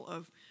example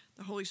of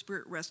the Holy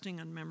Spirit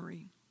resting on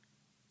memory.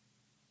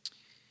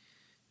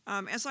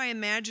 As I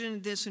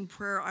imagined this in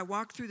prayer, I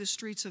walked through the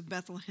streets of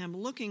Bethlehem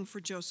looking for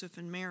Joseph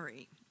and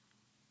Mary.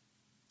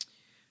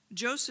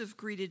 Joseph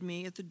greeted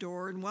me at the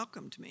door and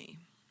welcomed me.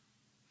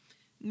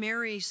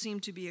 Mary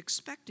seemed to be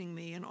expecting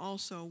me and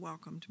also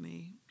welcomed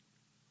me.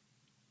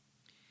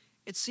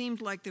 It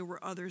seemed like there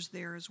were others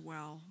there as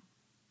well.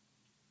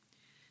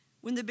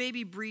 When the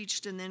baby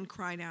breached and then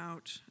cried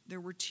out, there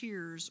were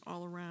tears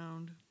all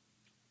around.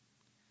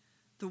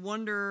 The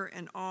wonder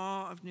and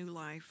awe of new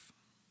life.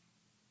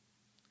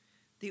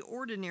 The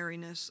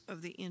ordinariness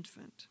of the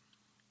infant.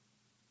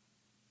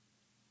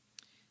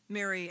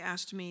 Mary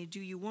asked me, "Do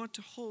you want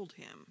to hold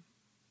him?"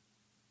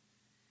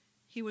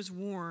 He was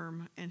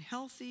warm and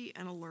healthy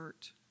and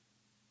alert.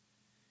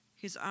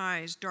 His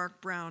eyes dark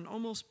brown,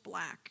 almost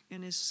black,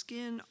 and his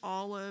skin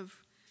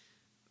olive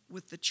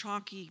with the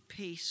chalky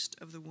paste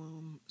of the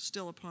womb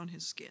still upon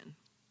his skin.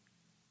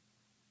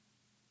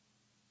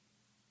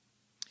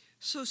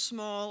 So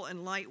small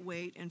and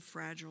lightweight and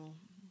fragile.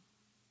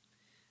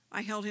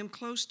 I held him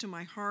close to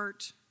my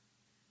heart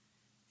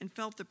and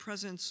felt the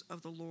presence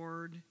of the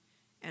Lord,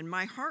 and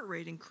my heart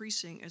rate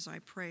increasing as I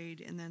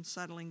prayed and then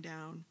settling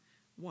down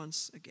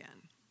once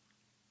again.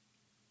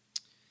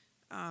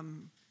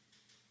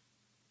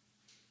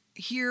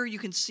 here you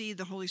can see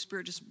the Holy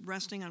Spirit just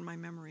resting on my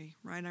memory,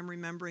 right? I'm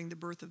remembering the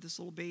birth of this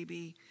little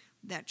baby,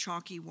 that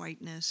chalky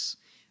whiteness.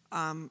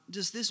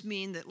 Does this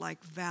mean that,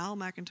 like, Val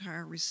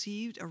McIntyre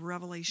received a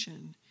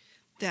revelation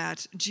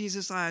that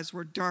Jesus' eyes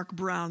were dark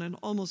brown and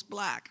almost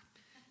black?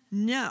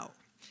 No.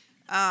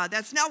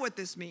 That's not what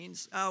this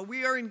means.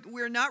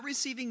 We're not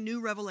receiving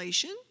new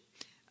revelation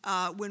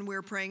when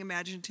we're praying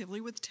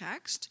imaginatively with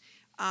text.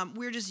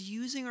 We're just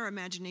using our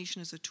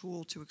imagination as a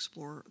tool to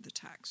explore the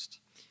text.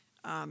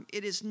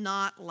 It is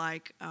not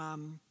like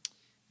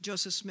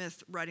Joseph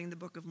Smith writing the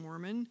Book of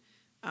Mormon.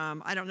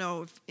 I don't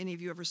know if any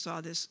of you ever saw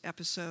this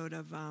episode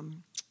of,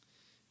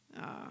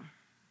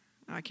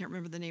 I can't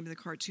remember the name of the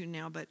cartoon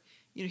now, but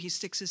he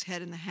sticks his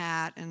head in the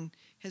hat and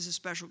has his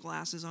special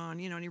glasses on,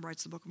 and he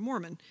writes the Book of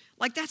Mormon.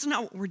 Like, that's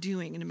not what we're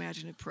doing in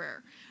imaginative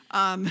prayer.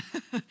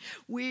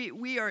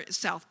 We are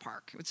South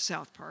Park. It's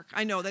South Park.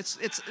 I know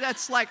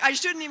that's like, I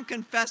shouldn't even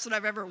confess that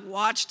I've ever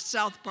watched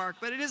South Park,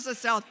 but it is a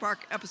South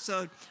Park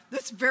episode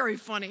that's very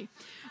funny.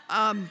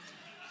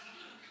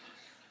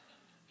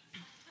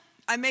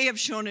 I may have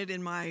shown it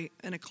in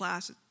a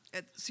class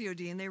at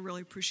COD, and they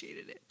really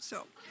appreciated it.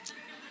 So.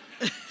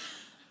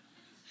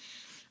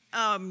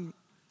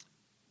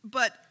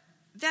 But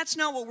that's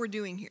not what we're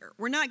doing here.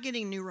 We're not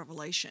getting new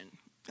revelation.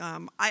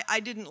 I'm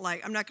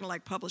not going to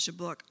publish a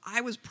book.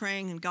 I was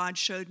praying and God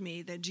showed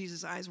me that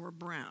Jesus' eyes were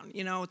brown.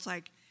 It's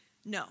like,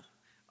 no.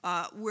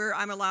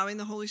 I'm allowing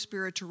the Holy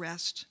Spirit to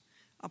rest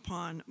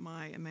upon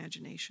my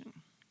imagination.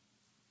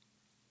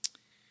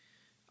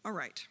 All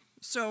right.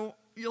 So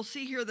you'll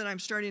see here that I'm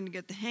starting to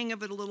get the hang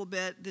of it a little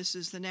bit. This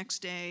is the next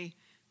day,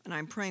 and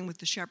I'm praying with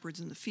the shepherds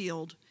in the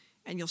field.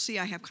 And you'll see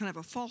I have kind of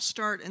a false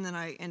start, and then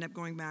I end up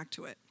going back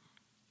to it.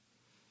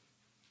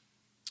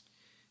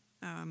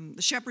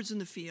 The shepherds in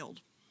the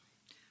field.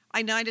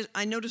 I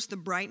noticed the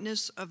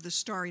brightness of the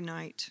starry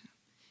night,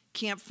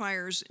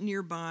 campfires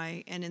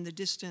nearby, and in the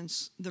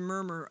distance, the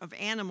murmur of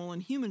animal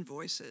and human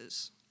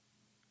voices.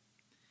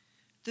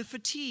 The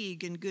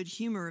fatigue and good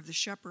humor of the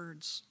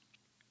shepherds,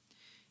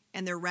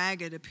 and their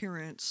ragged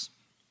appearance.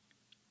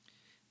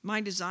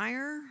 My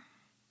desire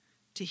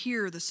to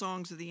hear the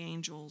songs of the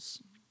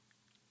angels.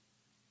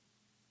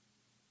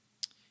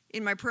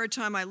 In my prayer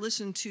time, I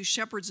listened to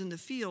Shepherds in the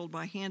Field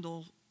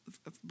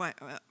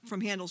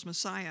from Handel's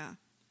Messiah.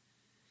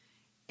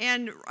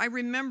 And I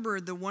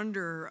remembered the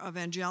wonder of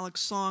angelic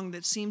song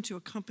that seemed to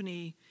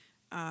accompany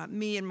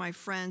me and my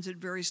friends at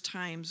various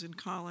times in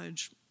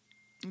college,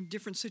 in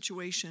different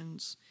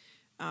situations.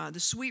 The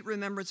sweet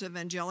remembrance of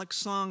angelic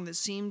song that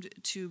seemed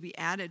to be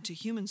added to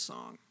human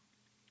song.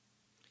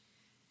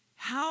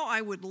 How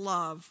I would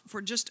love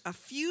for just a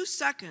few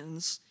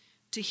seconds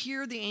to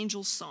hear the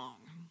angel's song,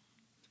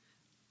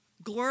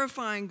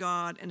 glorifying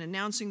God and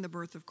announcing the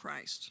birth of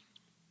Christ.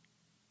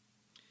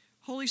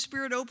 Holy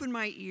Spirit, open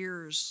my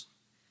ears.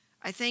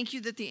 I thank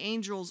you that the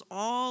angels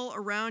all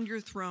around your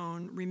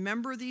throne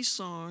remember these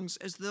songs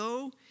as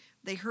though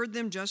they heard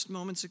them just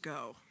moments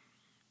ago.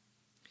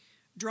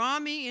 Draw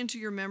me into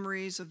your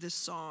memories of this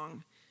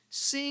song.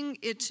 Sing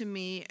it to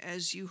me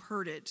as you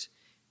heard it,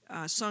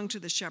 sung to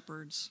the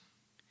shepherds,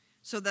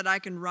 so that I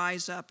can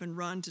rise up and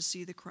run to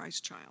see the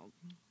Christ child.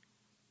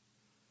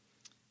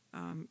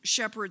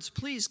 Shepherds,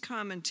 please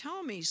come and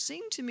tell me,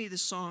 sing to me the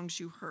songs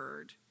you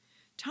heard.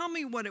 Tell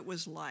me what it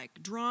was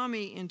like. Draw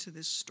me into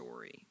this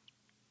story.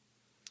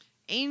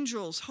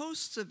 Angels,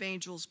 hosts of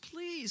angels,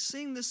 please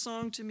sing this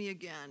song to me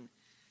again,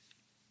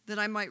 that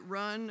I might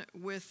run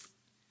with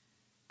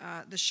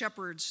the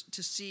shepherds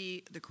to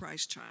see the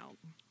Christ child.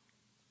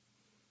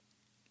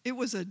 It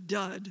was a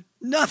dud.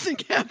 Nothing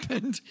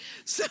happened.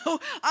 So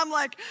I'm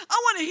like, I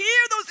want to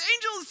hear those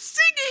angels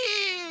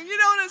singing,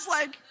 and it's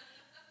like,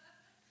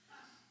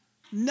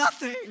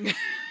 nothing.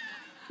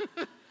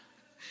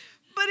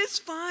 But it's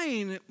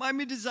fine.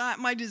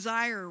 My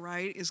desire,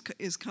 right,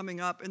 is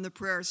coming up in the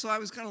prayer. So I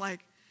was kind of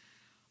like,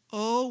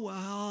 oh,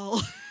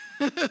 well,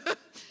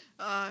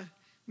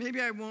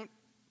 maybe I won't.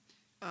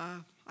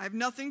 I have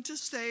nothing to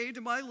say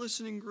to my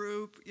listening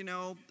group,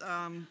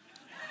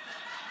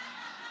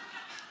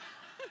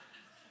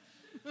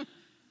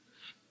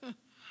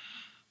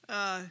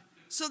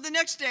 So the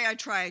next day I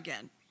try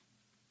again.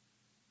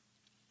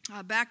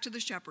 Back to the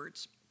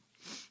shepherds.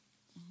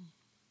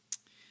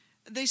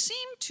 They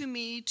seem to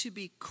me to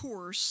be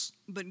coarse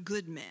but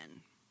good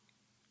men.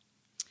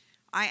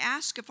 I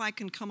ask if I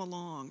can come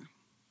along,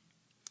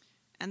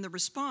 and the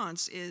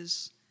response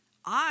is,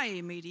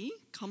 "Aye, matey,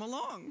 come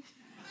along."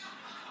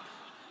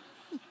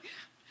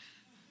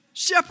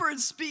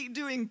 Shepherds speak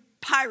doing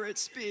pirate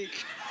speak.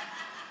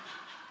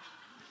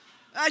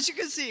 As you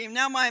can see,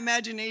 now my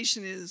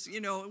imagination is,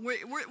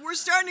 we're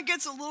starting to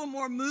get a little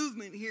more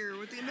movement here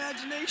with the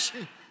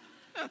imagination.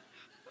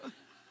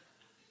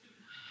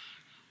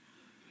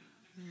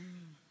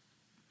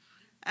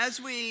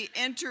 As we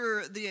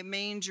enter the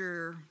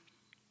manger,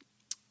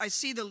 I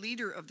see the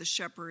leader of the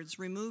shepherds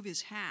remove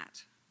his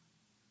hat.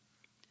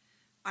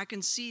 I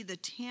can see the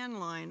tan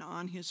line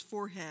on his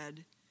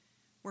forehead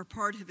where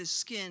part of his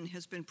skin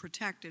has been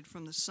protected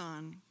from the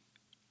sun.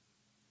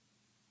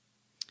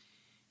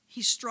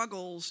 he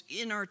struggles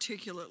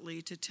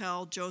inarticulately to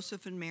tell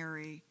Joseph and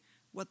Mary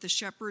what the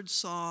shepherds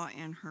saw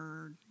and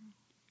heard.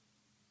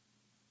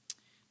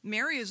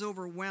 Mary is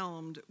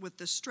overwhelmed with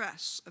the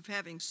stress of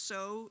having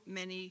so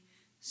many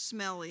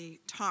smelly,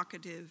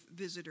 talkative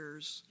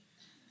visitors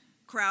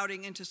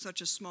crowding into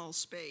such a small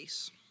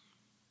space.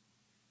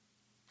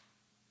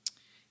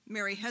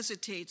 Mary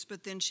hesitates,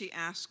 but then she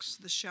asks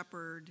the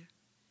shepherd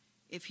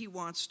if he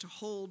wants to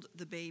hold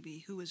the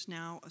baby who is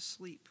now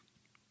asleep.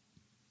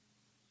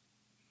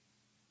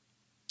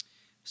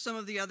 Some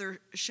of the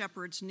other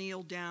shepherds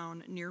kneel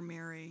down near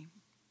Mary,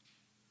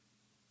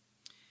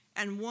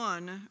 and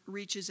one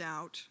reaches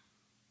out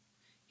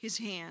his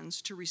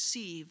hands to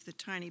receive the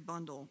tiny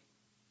bundle.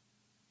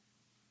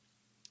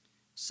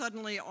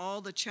 Suddenly, all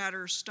the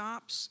chatter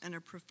stops and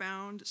a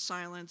profound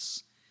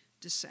silence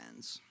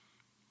descends.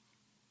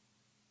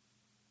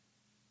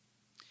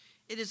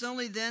 It is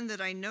only then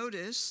that I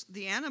notice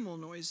the animal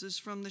noises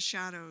from the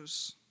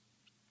shadows.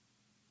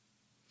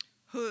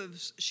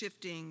 Hooves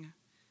shifting,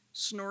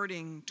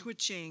 snorting,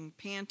 twitching,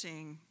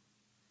 panting.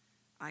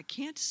 I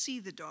can't see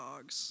the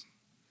dogs,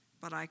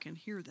 but I can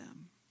hear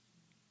them.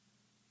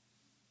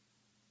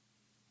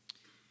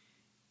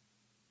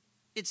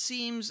 It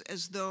seems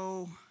as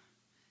though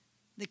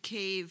the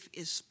cave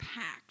is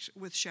packed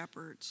with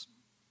shepherds,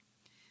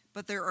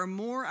 but there are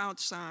more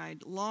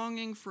outside,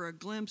 longing for a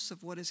glimpse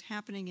of what is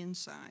happening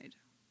inside.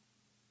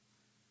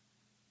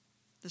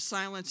 The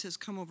silence has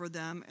come over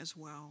them as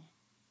well.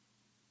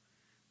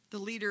 The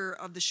leader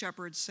of the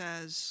shepherds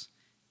says,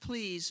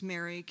 "Please,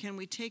 Mary, can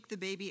we take the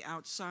baby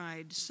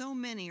outside? So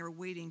many are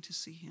waiting to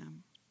see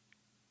him."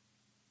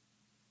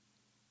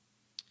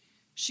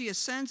 She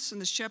assents,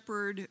 and the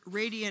shepherd,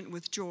 radiant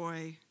with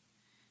joy,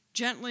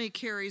 gently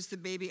carries the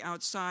baby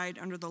outside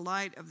under the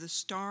light of the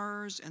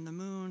stars and the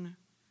moon,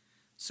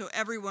 so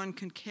everyone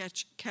can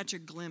catch a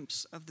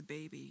glimpse of the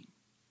baby.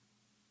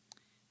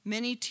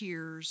 Many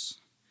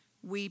tears,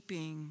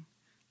 weeping,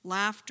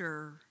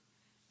 laughter,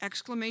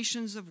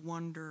 exclamations of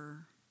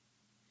wonder.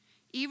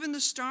 Even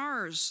the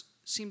stars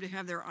seem to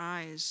have their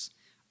eyes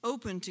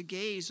open to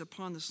gaze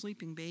upon the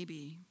sleeping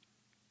baby.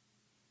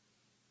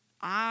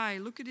 Aye,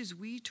 look at his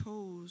wee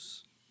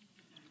toes.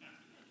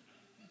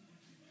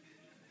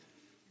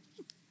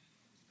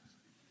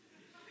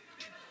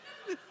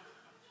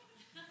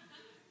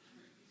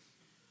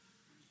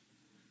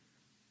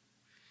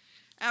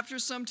 After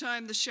some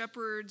time, the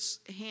shepherds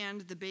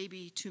hand the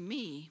baby to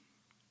me.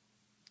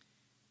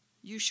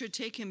 "You should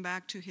take him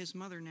back to his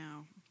mother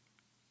now."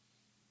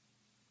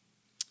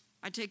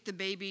 I take the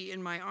baby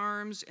in my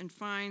arms and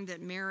find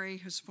that Mary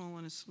has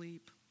fallen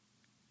asleep.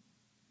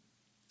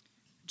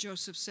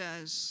 Joseph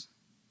says,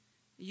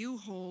 "You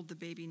hold the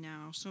baby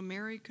now so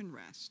Mary can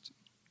rest."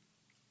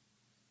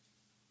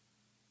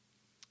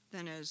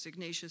 Then, as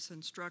Ignatius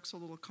instructs, a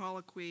little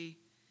colloquy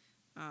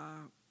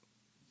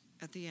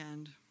at the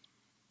end.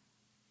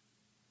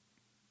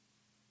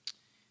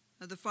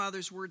 The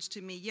Father's words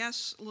to me,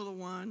 "Yes, little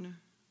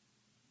one,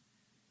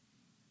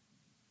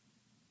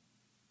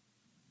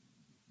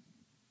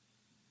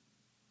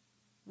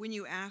 when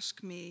you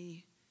ask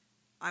me,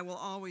 I will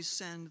always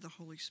send the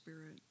Holy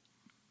Spirit."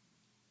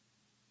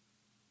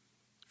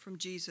 From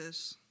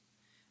Jesus,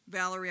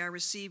 "Valerie, I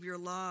receive your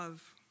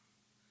love.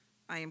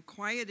 I am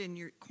quieted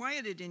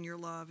in your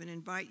love and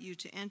invite you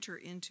to enter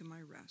into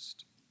my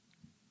rest."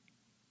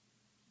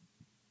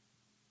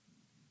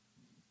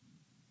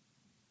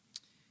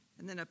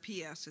 And then a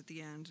P.S. at the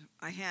end.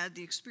 "I had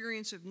the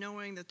experience of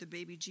knowing that the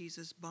baby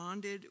Jesus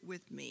bonded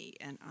with me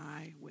and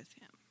I with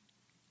him."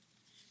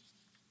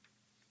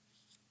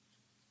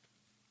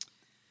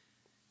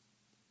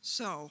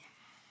 So,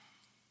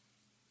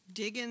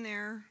 dig in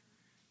there,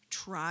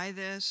 try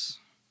this.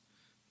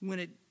 When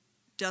it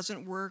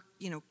doesn't work,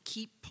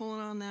 keep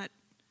pulling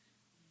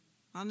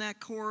on that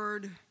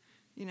cord,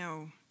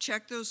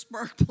 check those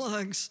spark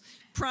plugs,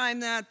 prime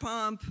that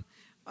pump,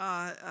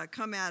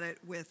 come at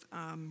it with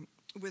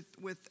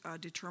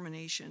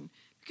determination.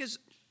 Because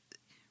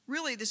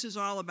really this is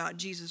all about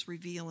Jesus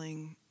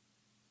revealing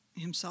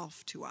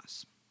himself to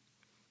us.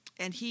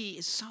 And he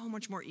is so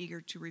much more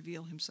eager to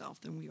reveal himself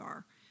than we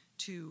are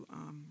to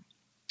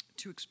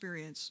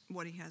experience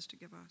what he has to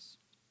give us.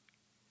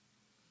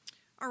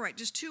 All right,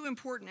 just two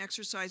important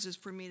exercises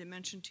for me to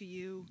mention to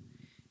you.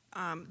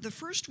 The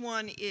first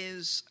one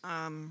is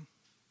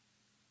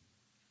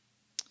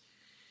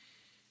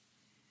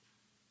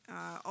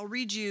I'll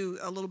read you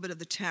a little bit of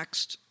the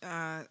text.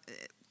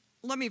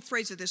 Let me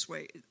phrase it this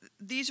way.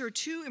 These are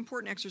two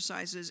important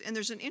exercises, and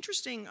there's an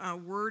interesting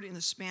word in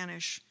the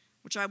Spanish,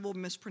 which I will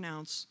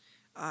mispronounce,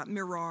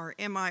 mirar,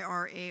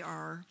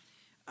 M-I-R-A-R.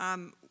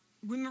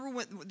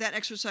 Remember that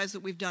exercise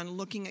that we've done,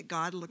 looking at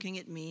God, looking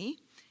at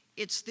me?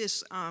 It's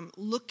this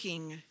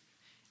looking.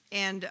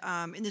 And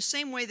in the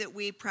same way that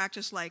we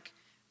practice like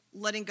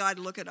letting God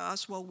look at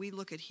us while we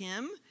look at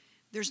him,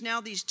 there's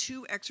now these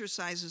two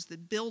exercises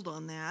that build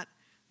on that,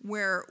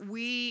 where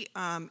we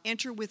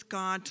enter with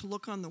God to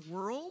look on the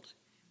world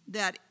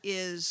that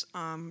is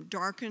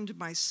darkened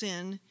by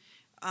sin,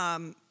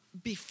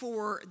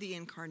 before the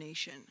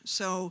Incarnation.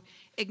 So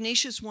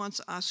Ignatius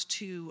wants us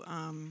to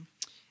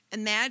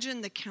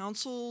imagine the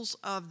councils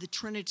of the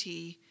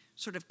Trinity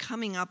sort of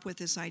coming up with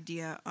this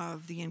idea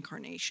of the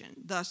Incarnation,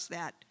 thus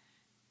that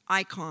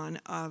icon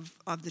of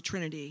the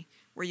Trinity,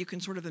 where you can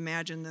sort of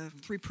imagine the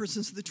three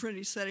persons of the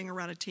Trinity sitting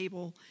around a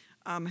table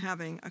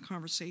having a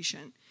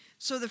conversation.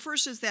 So the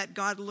first is that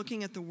God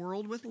looking at the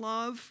world with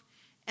love,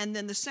 and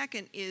then the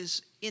second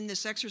is in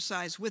this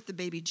exercise with the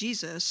baby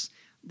Jesus,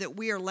 that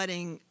we are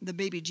letting the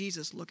baby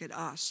Jesus look at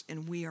us,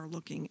 and we are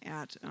looking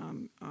at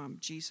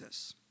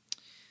Jesus.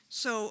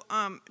 So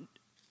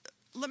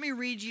let me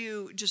read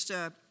you just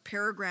a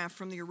paragraph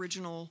from the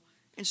original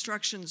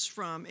instructions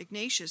from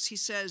Ignatius. He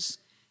says,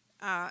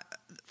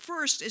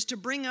 first is to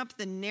bring up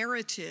the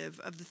narrative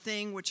of the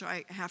thing which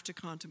I have to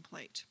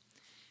contemplate.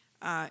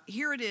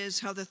 Here it is,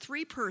 how the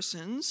three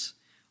persons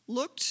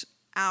looked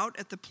out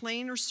at the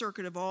plain or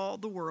circuit of all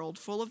the world,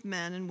 full of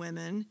men and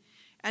women,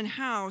 and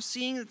how,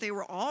 seeing that they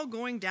were all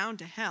going down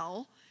to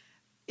hell,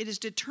 it is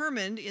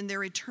determined in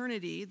their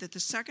eternity that the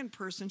second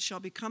person shall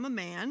become a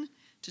man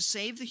to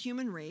save the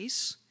human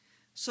race,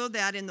 so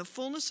that in the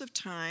fullness of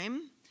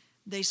time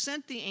they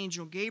sent the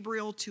angel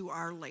Gabriel to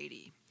Our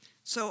Lady.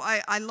 So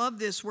I love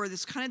this, where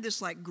this kind of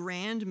this like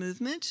grand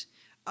movement,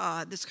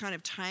 this kind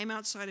of time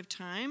outside of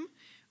time,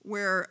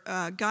 where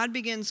God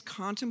begins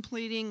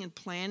contemplating and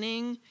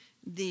planning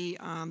the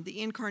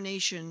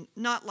Incarnation,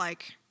 not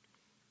like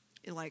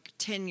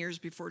 10 years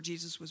before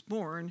Jesus was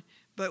born,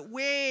 but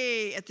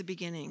way at the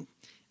beginning.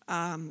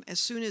 As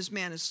soon as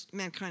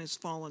mankind has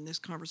fallen, this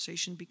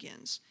conversation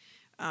begins.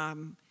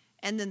 And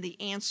then the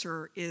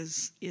answer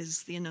is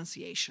the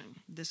Annunciation,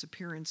 this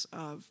appearance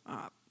of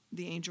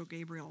the angel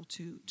Gabriel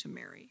to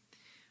Mary.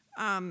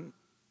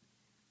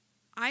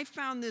 I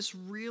found this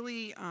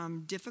really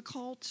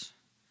difficult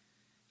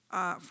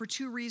for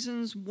two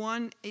reasons.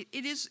 One,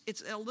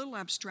 it's a little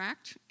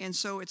abstract, and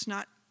so it's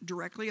not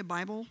directly a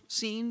Bible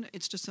scene.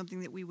 It's just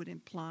something that we would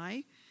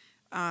imply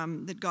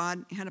that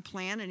God had a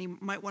plan, and he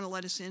might want to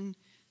let us in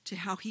to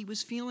how he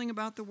was feeling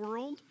about the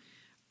world.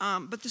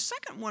 But the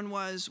second one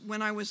was,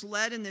 when I was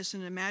led in this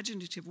in an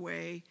imaginative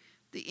way,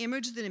 the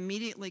image that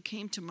immediately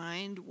came to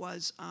mind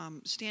was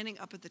standing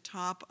up at the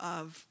top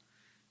of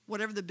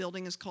whatever the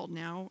building is called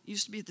now. It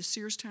used to be the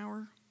Sears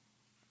Tower.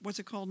 What's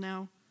it called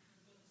now?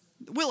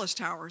 Willis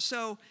Tower.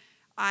 So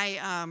I,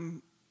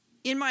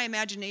 in my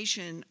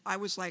imagination, I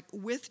was like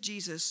with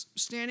Jesus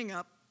standing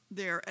up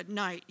there at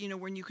night,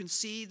 when you can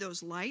see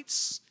those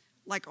lights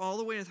like all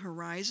the way to the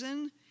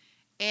horizon.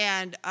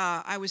 And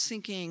I was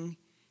thinking,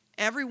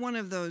 every one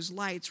of those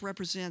lights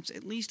represents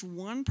at least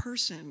one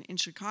person in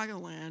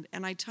Chicagoland.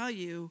 And I tell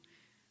you,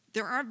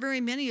 there aren't very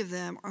many of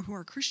them who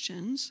are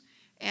Christians,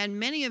 and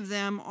many of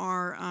them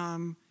are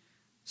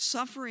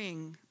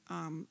suffering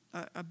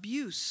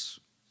abuse,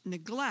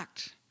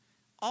 neglect,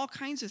 all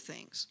kinds of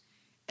things.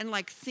 And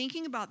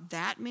thinking about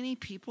that many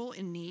people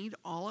in need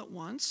all at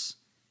once,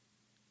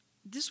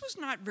 this was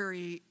not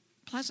very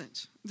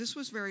pleasant. This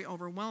was very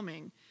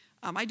overwhelming.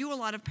 I do a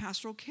lot of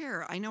pastoral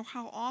care. I know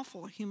how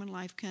awful a human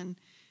life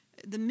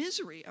the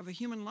misery of a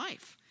human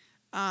life,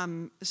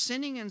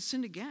 sinning and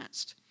sinned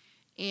against.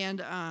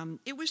 And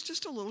it was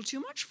just a little too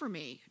much for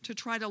me to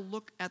try to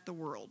look at the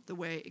world the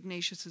way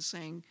Ignatius is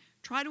saying.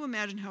 Try to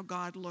imagine how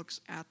God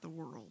looks at the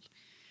world.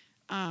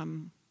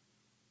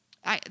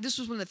 This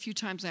was one of the few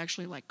times I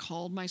actually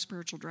called my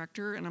spiritual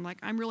director, and I'm like,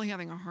 I'm really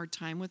having a hard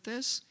time with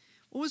this.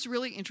 What was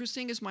really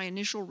interesting is my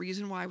initial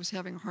reason why I was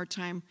having a hard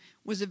time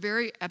was a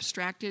very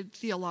abstracted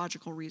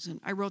theological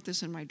reason. I wrote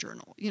this in my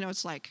journal.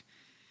 It's like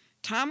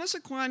Thomas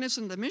Aquinas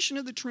and the mission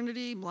of the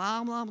Trinity,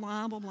 blah, blah,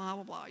 blah, blah, blah,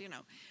 blah, blah.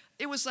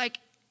 It was like,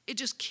 it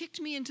just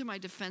kicked me into a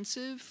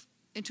defensive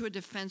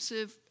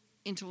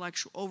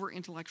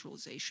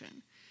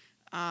over-intellectualization.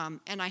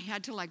 And I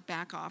had to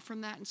back off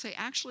from that and say,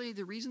 actually,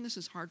 the reason this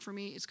is hard for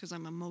me is because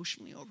I'm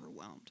emotionally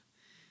overwhelmed.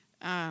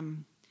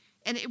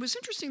 And it was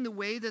interesting the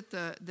way that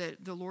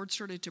the Lord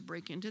started to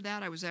break into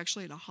that. I was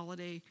actually at a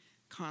holiday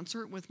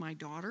concert with my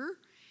daughter,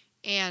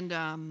 and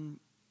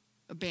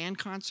a band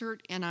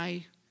concert, and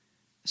I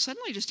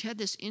suddenly just had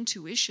this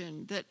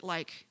intuition that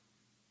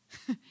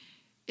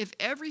if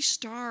every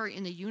star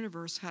in the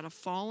universe had a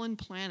fallen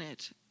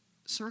planet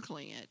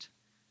circling it,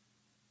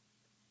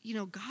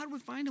 God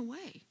would find a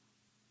way.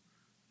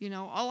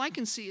 All I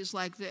can see is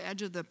the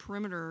edge of the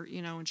perimeter,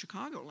 in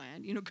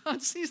Chicagoland.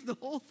 God sees the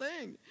whole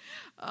thing,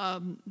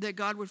 that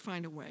God would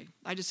find a way.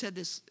 I just had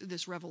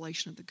this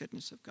revelation of the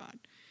goodness of God.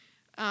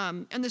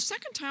 And the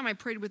second time I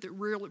prayed with it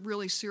really,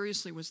 really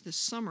seriously was this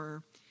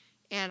summer.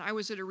 And I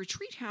was at a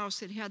retreat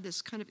house that had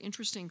this kind of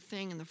interesting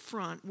thing in the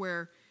front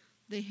where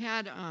they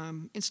had,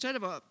 instead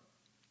of a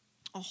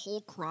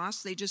whole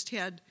cross, they just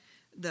had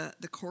the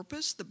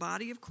corpus, the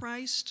body of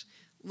Christ,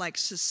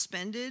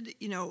 suspended,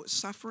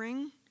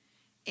 suffering.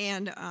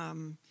 And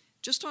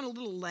just on a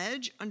little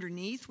ledge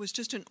underneath was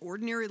just an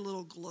ordinary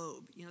little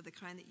globe, the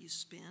kind that you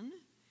spin.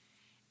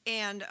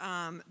 And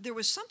there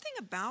was something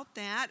about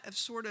that of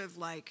sort of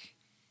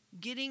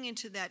getting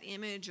into that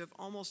image of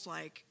almost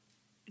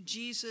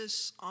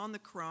Jesus on the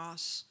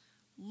cross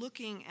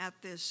looking at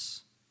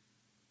this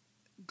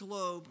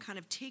globe, kind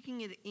of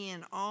taking it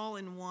in all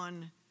in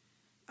one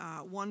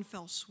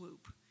fell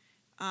swoop.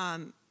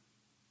 And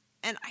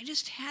I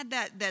just had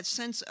that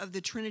sense of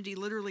the Trinity,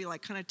 literally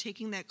like kind of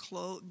taking that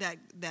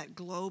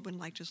globe and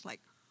like just like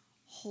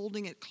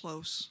holding it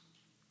close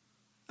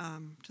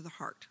to the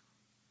heart.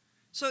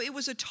 So it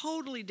was a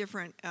totally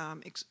different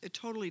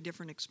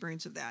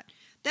experience of that.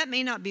 That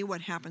may not be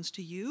what happens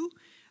to you,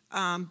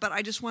 but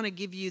I just want to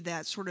give you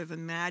that sort of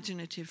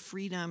imaginative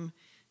freedom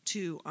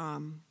to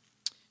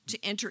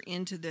enter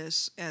into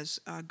this as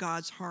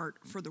God's heart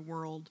for the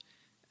world,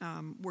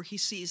 where he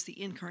sees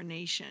the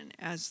Incarnation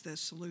as the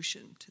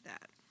solution to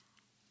that.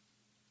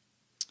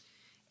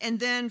 And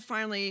then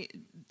finally,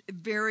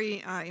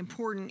 very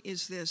important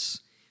is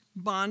this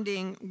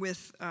bonding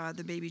with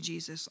the baby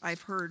Jesus.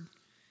 I've heard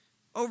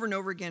over and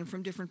over again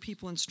from different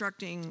people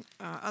instructing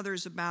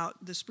others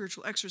about the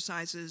spiritual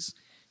exercises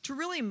to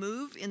really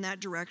move in that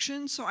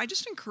direction. So I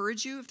just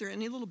encourage you, if there are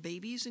any little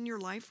babies in your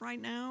life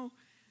right now,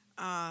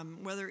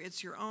 whether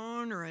it's your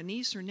own or a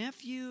niece or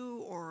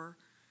nephew or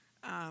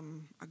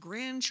a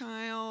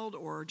grandchild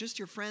or just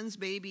your friend's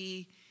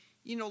baby,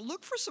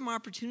 look for some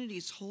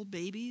opportunities to hold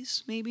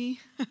babies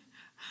maybe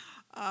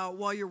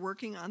while you're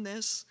working on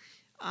this,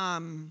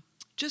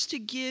 just to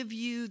give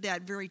you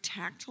that very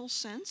tactile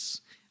sense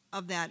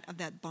of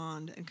that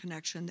bond and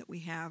connection that we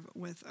have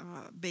with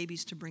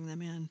babies to bring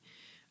them in.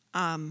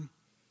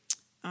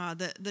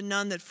 The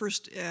nun that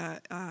first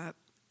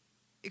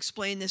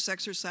explained this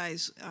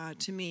exercise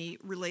to me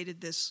related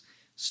this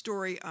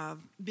story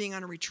of being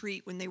on a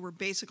retreat when they were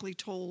basically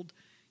told,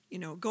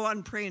 go out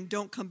and pray and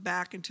don't come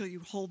back until you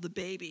hold the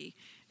baby.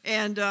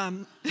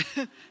 And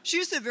she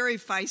was a very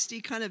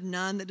feisty kind of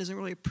nun that doesn't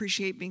really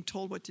appreciate being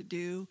told what to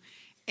do.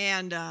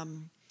 And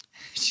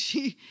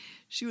she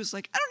was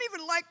like, I don't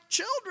even like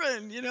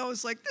children.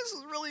 It's like, this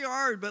is really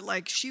hard. But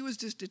like, she was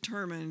just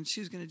determined she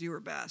was going to do her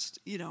best,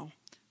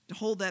 to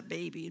hold that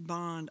baby and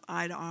bond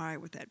eye to eye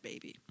with that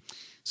baby.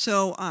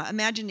 So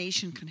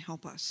imagination can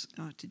help us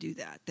to do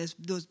that.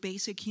 Those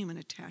basic human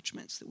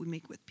attachments that we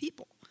make with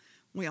people,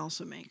 we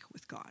also make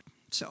with God.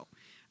 So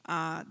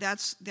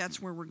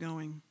that's where we're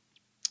going.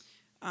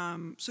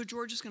 So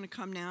George is going to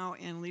come now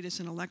and lead us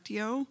in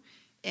Electio.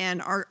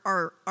 And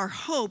our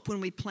hope when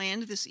we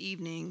planned this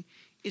evening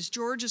is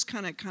George is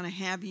kind of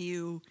have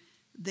you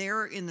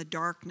there in the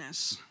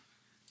darkness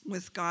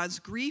with God's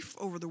grief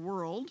over the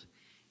world.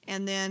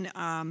 And then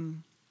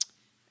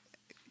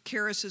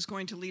Karis is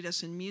going to lead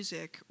us in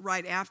music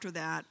right after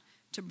that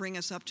to bring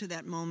us up to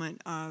that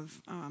moment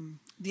of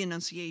the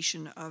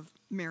Annunciation of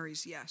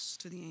Mary's yes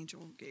to the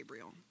angel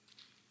Gabriel.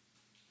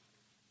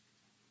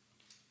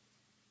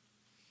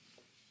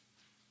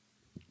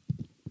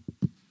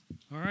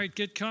 All right,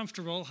 get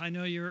comfortable. I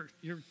know you're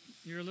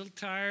a little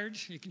tired.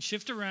 You can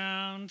shift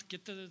around,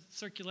 get the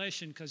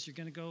circulation because you're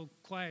going to go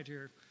quiet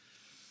here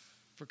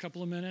for a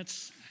couple of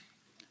minutes.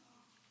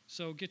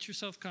 So get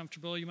yourself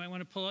comfortable. You might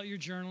want to pull out your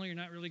journal. You're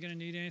not really going to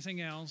need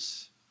anything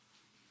else.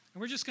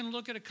 And we're just going to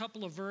look at a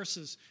couple of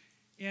verses.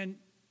 And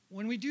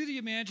when we do the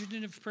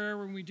imaginative prayer,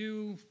 when we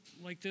do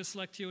like this,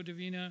 Lectio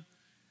Divina,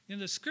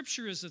 the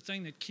Scripture is the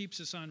thing that keeps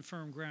us on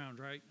firm ground,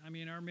 right? I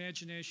mean, our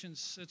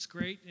imaginations, that's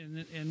great.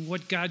 And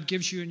what God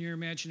gives you in your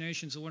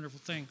imagination is a wonderful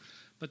thing.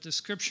 But the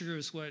Scripture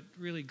is what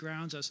really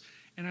grounds us.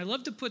 And I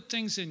love to put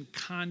things in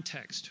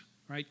context,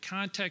 right?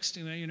 Context,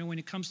 when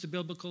it comes to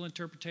biblical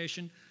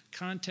interpretation,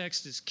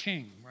 context is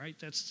king, right?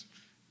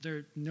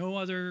 There no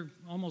other,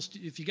 almost,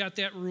 if you got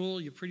that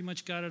rule, you pretty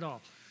much got it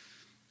all.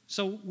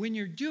 So when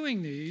you're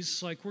doing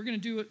these, like we're going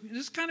to do it,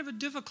 this is kind of a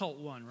difficult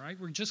one, right?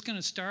 We're just going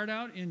to start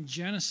out in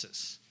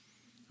Genesis,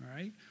 all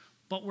right?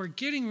 But we're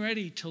getting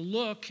ready to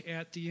look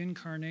at the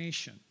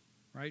Incarnation,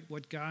 right?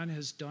 What God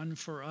has done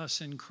for us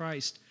in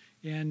Christ.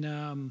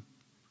 And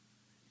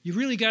you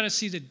really got to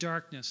see the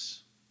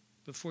darkness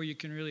before you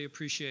can really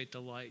appreciate the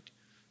light.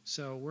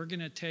 So we're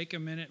going to take a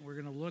minute. We're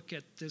going to look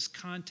at this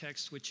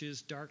context, which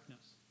is darkness.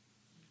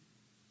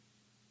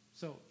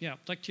 So, yeah,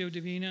 Lectio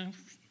Divina,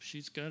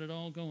 she's got it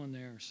all going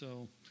there.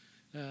 So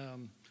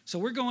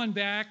we're going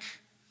back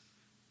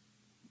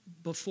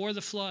before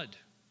the flood,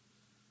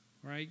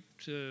 right,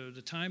 to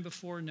the time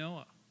before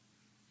Noah.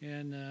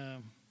 And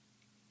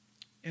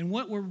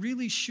what we're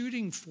really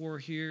shooting for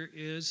here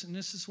is, and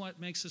this is what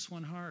makes this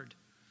one hard,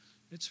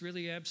 it's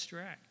really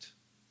abstract.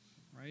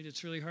 Right?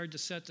 It's really hard to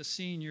set the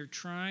scene. You're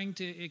trying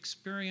to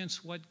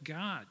experience what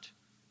God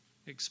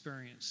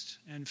experienced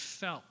and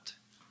felt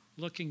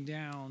looking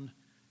down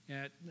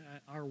at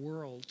our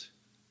world.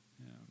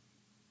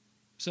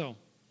 So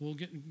we'll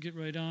get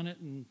right on it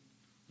and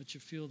let you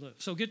feel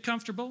So get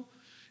comfortable.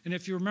 And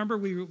if you remember,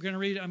 I'm going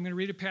to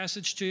read a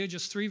passage to you,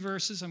 just 3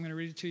 verses. I'm going to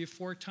read it to you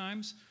 4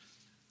 times.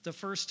 The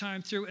first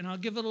time through, and I'll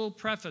give a little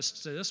preface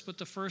to this, but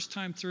the first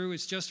time through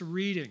is just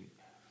reading.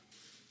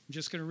 I'm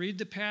just going to read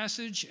the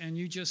passage, and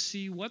you just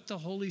see what the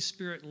Holy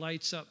Spirit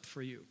lights up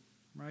for you,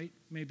 right?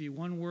 Maybe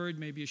one word,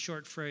 maybe a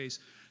short phrase.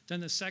 Then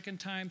the second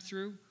time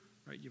through,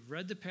 right, you've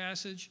read the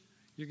passage,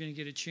 you're going to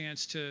get a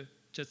chance to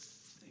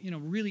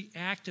really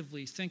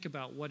actively think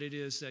about what it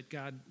is that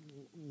God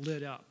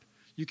lit up.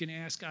 You can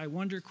ask I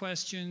wonder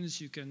questions.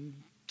 You can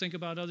think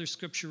about other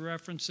scripture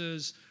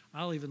references.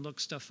 I'll even look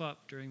stuff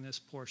up during this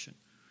portion.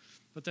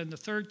 But then the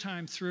third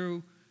time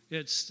through,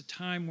 it's the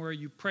time where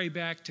you pray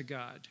back to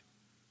God,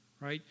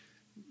 right?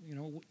 You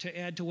know, to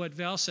add to what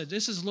Val said,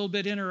 this is a little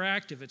bit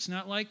interactive. It's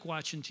not like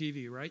watching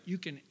TV, right? You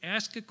can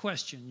ask a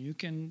question. You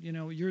can, you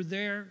know, you're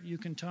there, you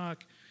can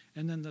talk.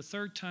 And then the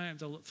third time,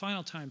 the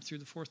final time through,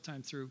 the fourth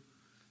time through,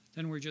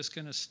 then we're just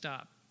going to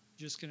stop.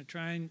 Just going to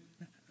try and,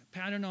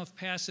 I don't know if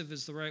passive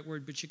is the right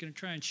word, but you're going to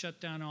try and shut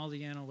down all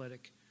the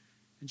analytic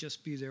and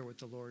just be there with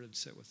the Lord and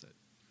sit with it.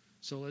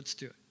 So let's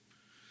do it.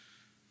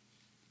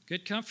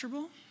 Get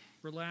comfortable,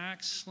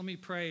 relax. Let me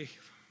pray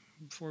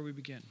before we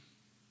begin.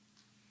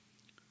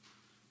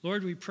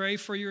 Lord, we pray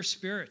for your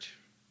Spirit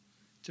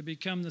to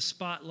become the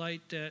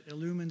spotlight that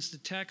illumines the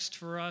text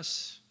for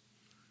us.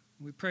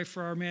 We pray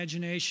for our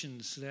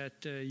imaginations that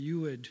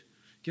you would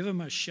give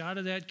them a shot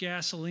of that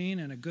gasoline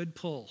and a good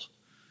pull,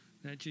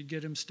 that you'd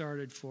get them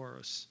started for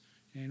us.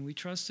 And we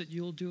trust that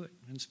you'll do it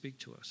and speak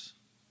to us.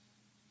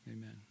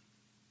 Amen.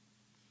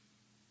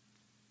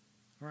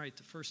 All right,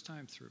 the first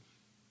time through.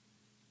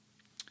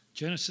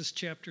 Genesis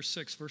chapter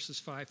 6, verses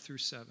 5 through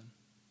 7.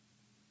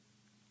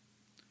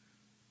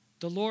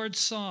 The Lord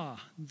saw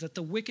that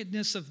the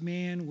wickedness of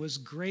man was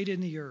great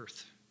in the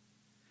earth,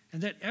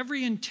 and that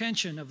every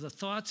intention of the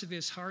thoughts of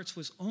his hearts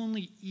was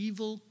only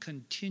evil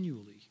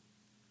continually.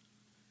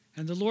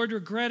 And the Lord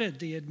regretted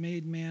that he had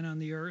made man on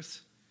the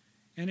earth,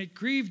 and it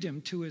grieved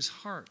him to his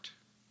heart.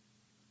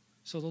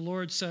 So the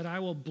Lord said, I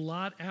will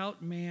blot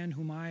out man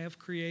whom I have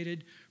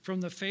created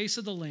from the face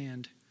of the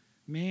land,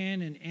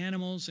 man and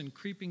animals and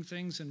creeping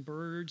things and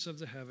birds of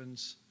the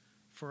heavens,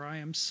 for I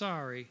am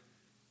sorry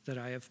that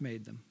I have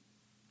made them.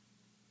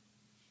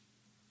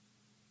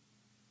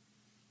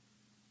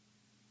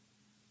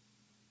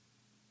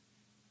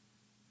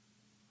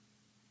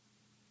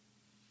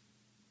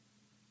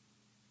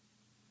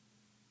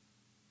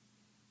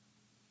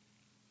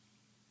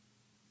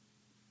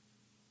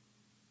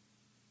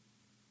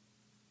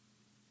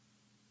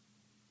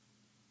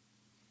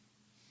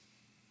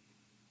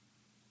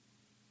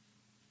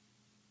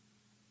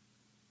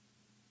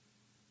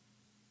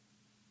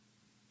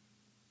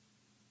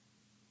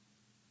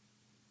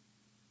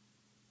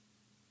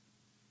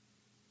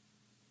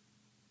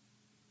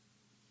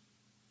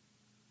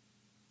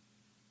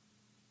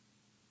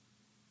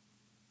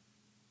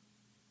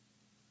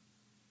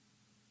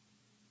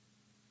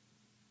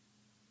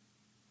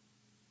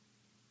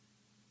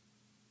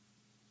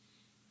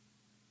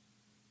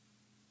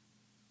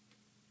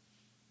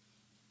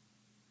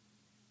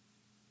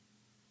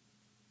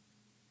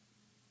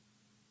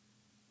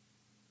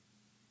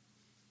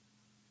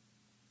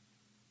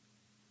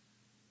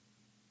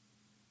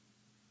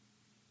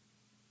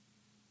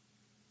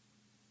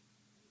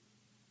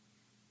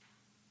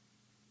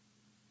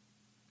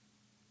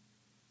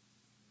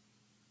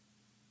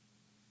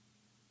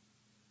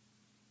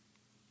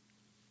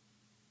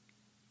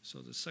 So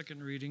the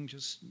second reading,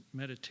 just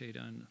meditate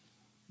on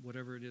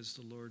whatever it is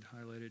the Lord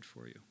highlighted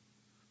for you.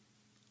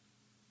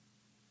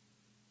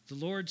 The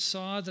Lord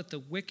saw that the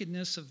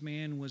wickedness of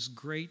man was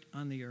great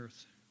on the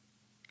earth,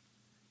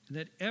 and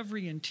that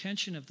every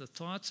intention of the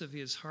thoughts of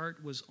his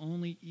heart was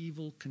only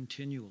evil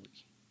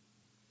continually.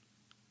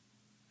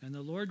 And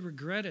the Lord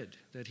regretted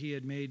that he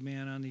had made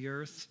man on the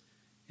earth,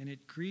 and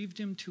it grieved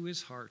him to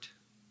his heart.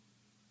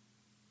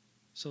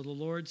 So the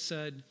Lord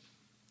said,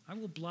 I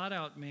will blot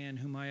out man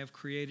whom I have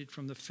created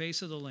from the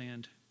face of the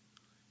land,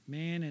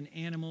 man and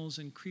animals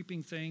and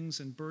creeping things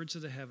and birds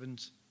of the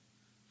heavens,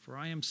 for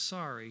I am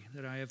sorry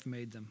that I have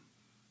made them.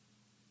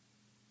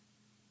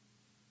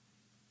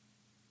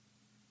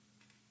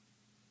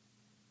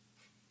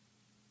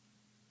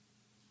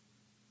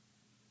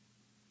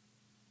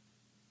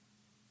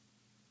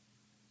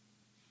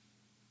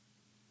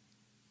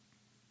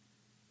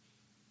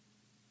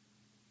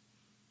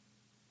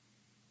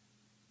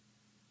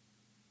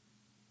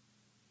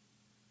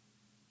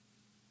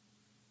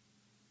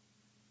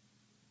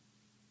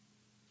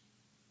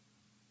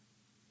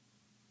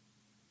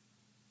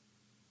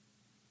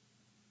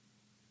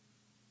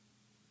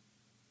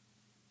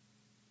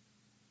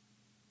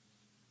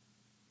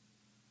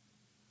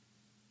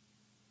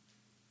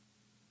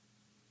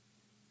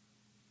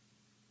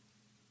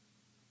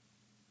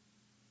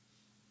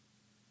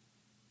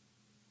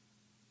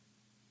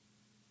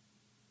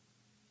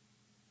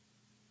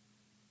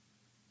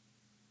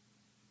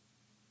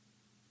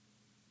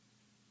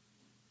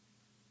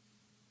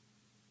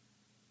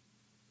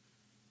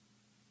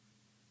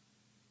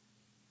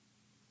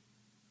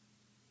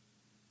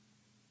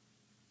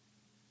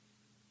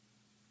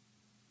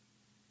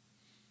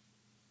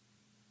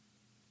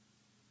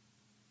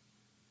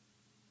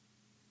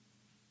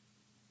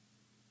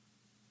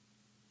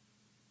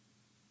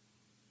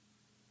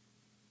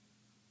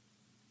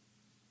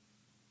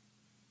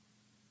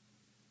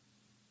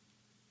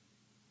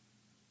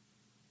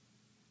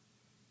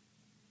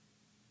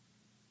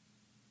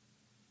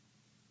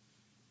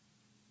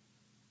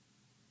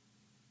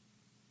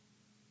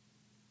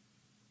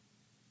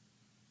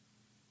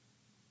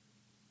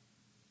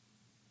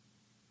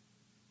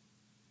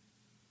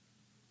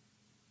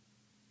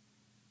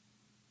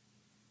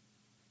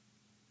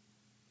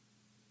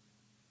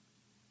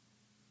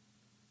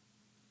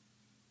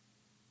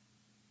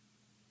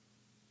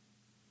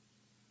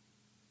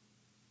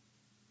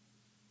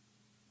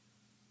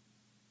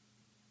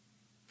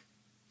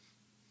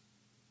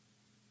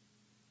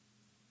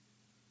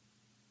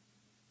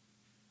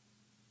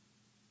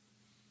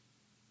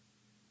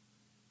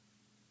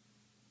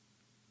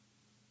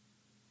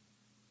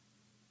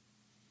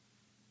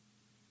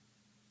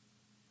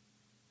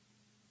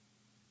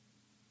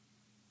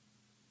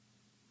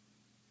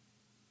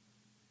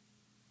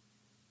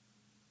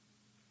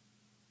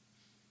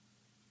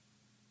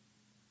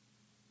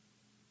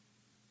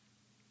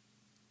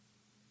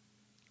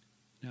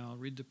 now. I'll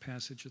read the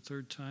passage a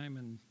third time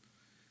and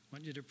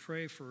want you to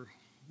pray for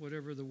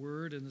whatever the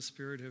Word and the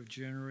Spirit have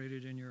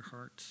generated in your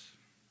hearts.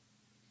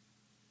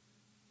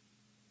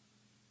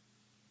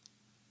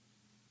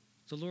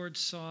 The Lord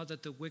saw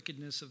that the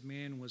wickedness of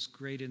man was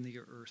great in the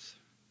earth,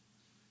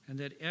 and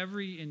that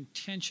every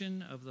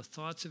intention of the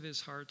thoughts of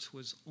his hearts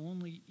was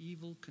only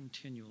evil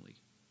continually.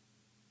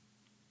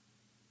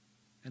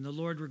 And the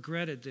Lord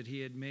regretted that he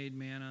had made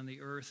man on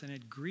the earth, and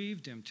it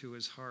grieved him to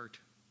his heart.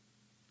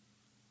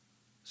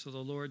 So the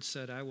Lord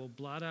said, I will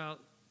blot out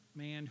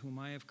man whom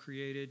I have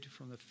created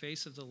from the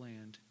face of the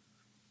land,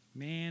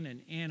 man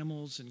and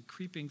animals and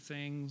creeping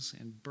things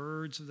and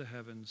birds of the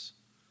heavens,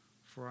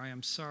 for I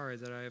am sorry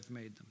that I have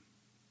made them.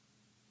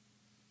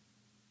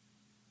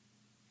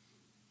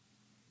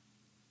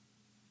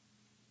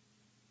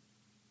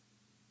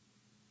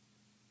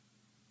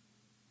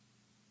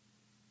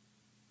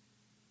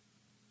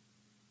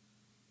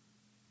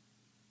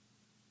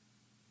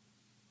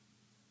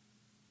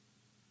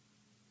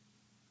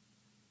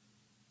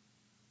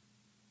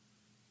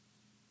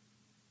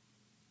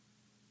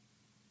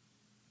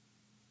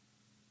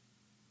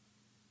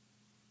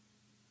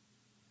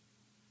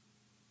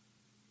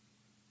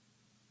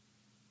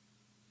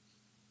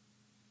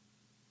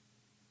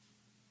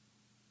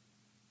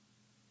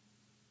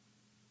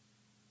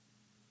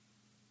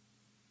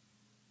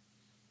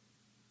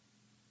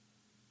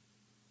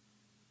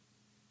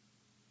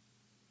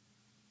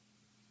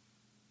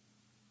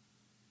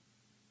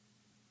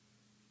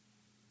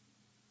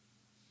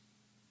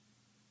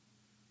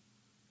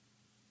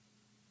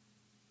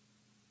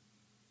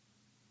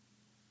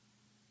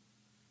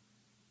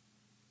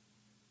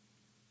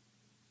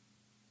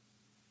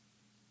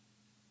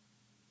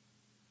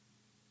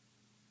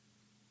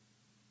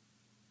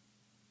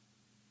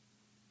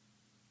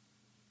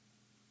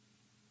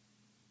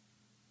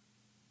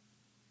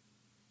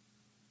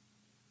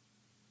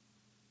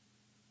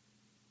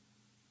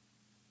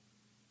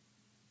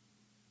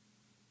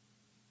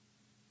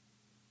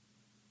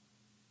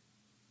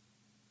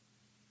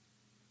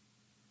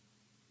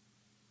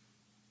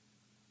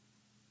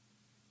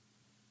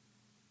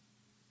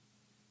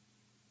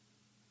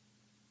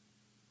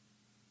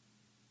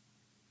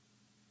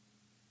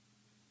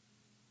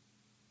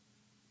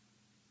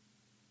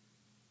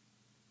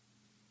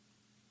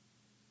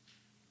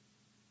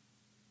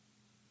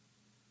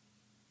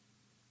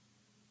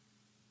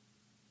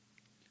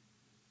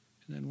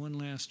 And then one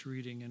last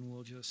reading, and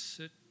we'll just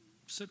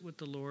sit with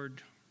the Lord,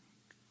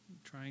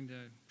 trying to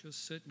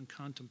just sit and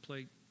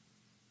contemplate.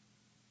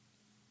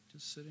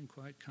 Just sit in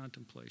quiet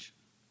contemplation.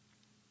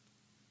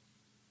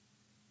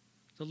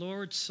 The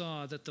Lord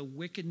saw that the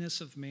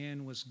wickedness of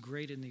man was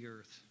great in the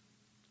earth,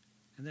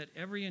 and that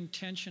every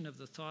intention of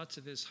the thoughts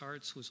of his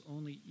hearts was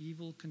only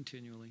evil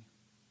continually.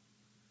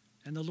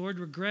 And the Lord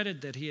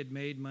regretted that he had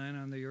made man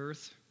on the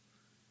earth,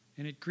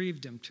 and it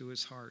grieved him to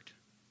his heart.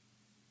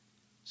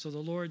 So the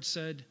Lord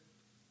said,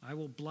 I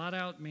will blot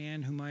out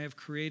man whom I have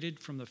created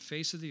from the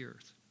face of the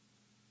earth,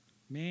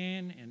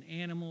 man and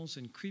animals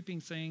and creeping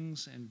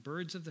things and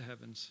birds of the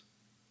heavens,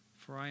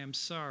 for I am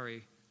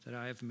sorry that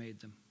I have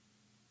made them.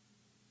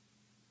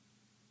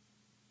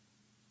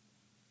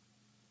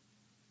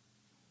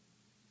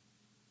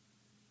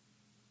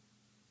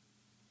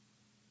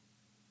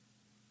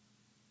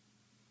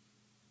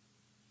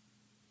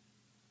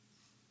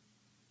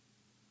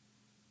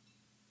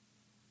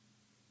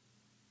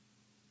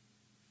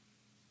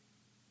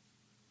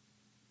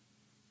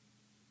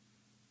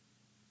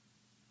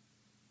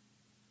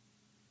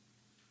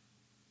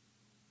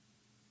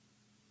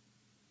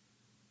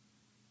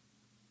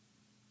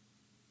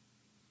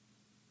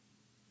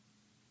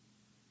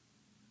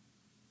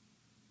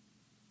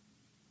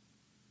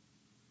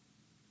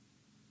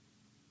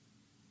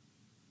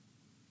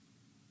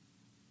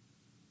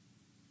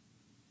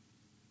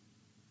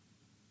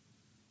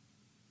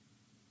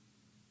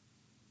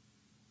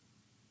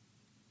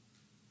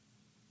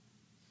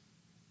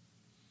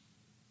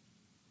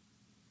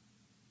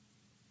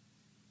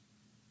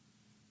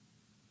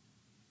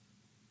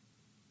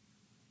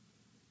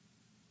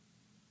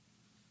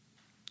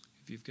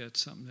 If you've got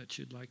something that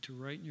you'd like to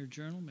write in your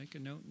journal, make a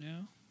note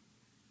now.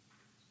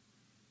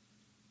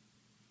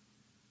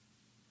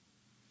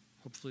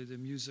 Hopefully the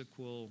music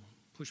will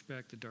push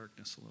back the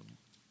darkness a little.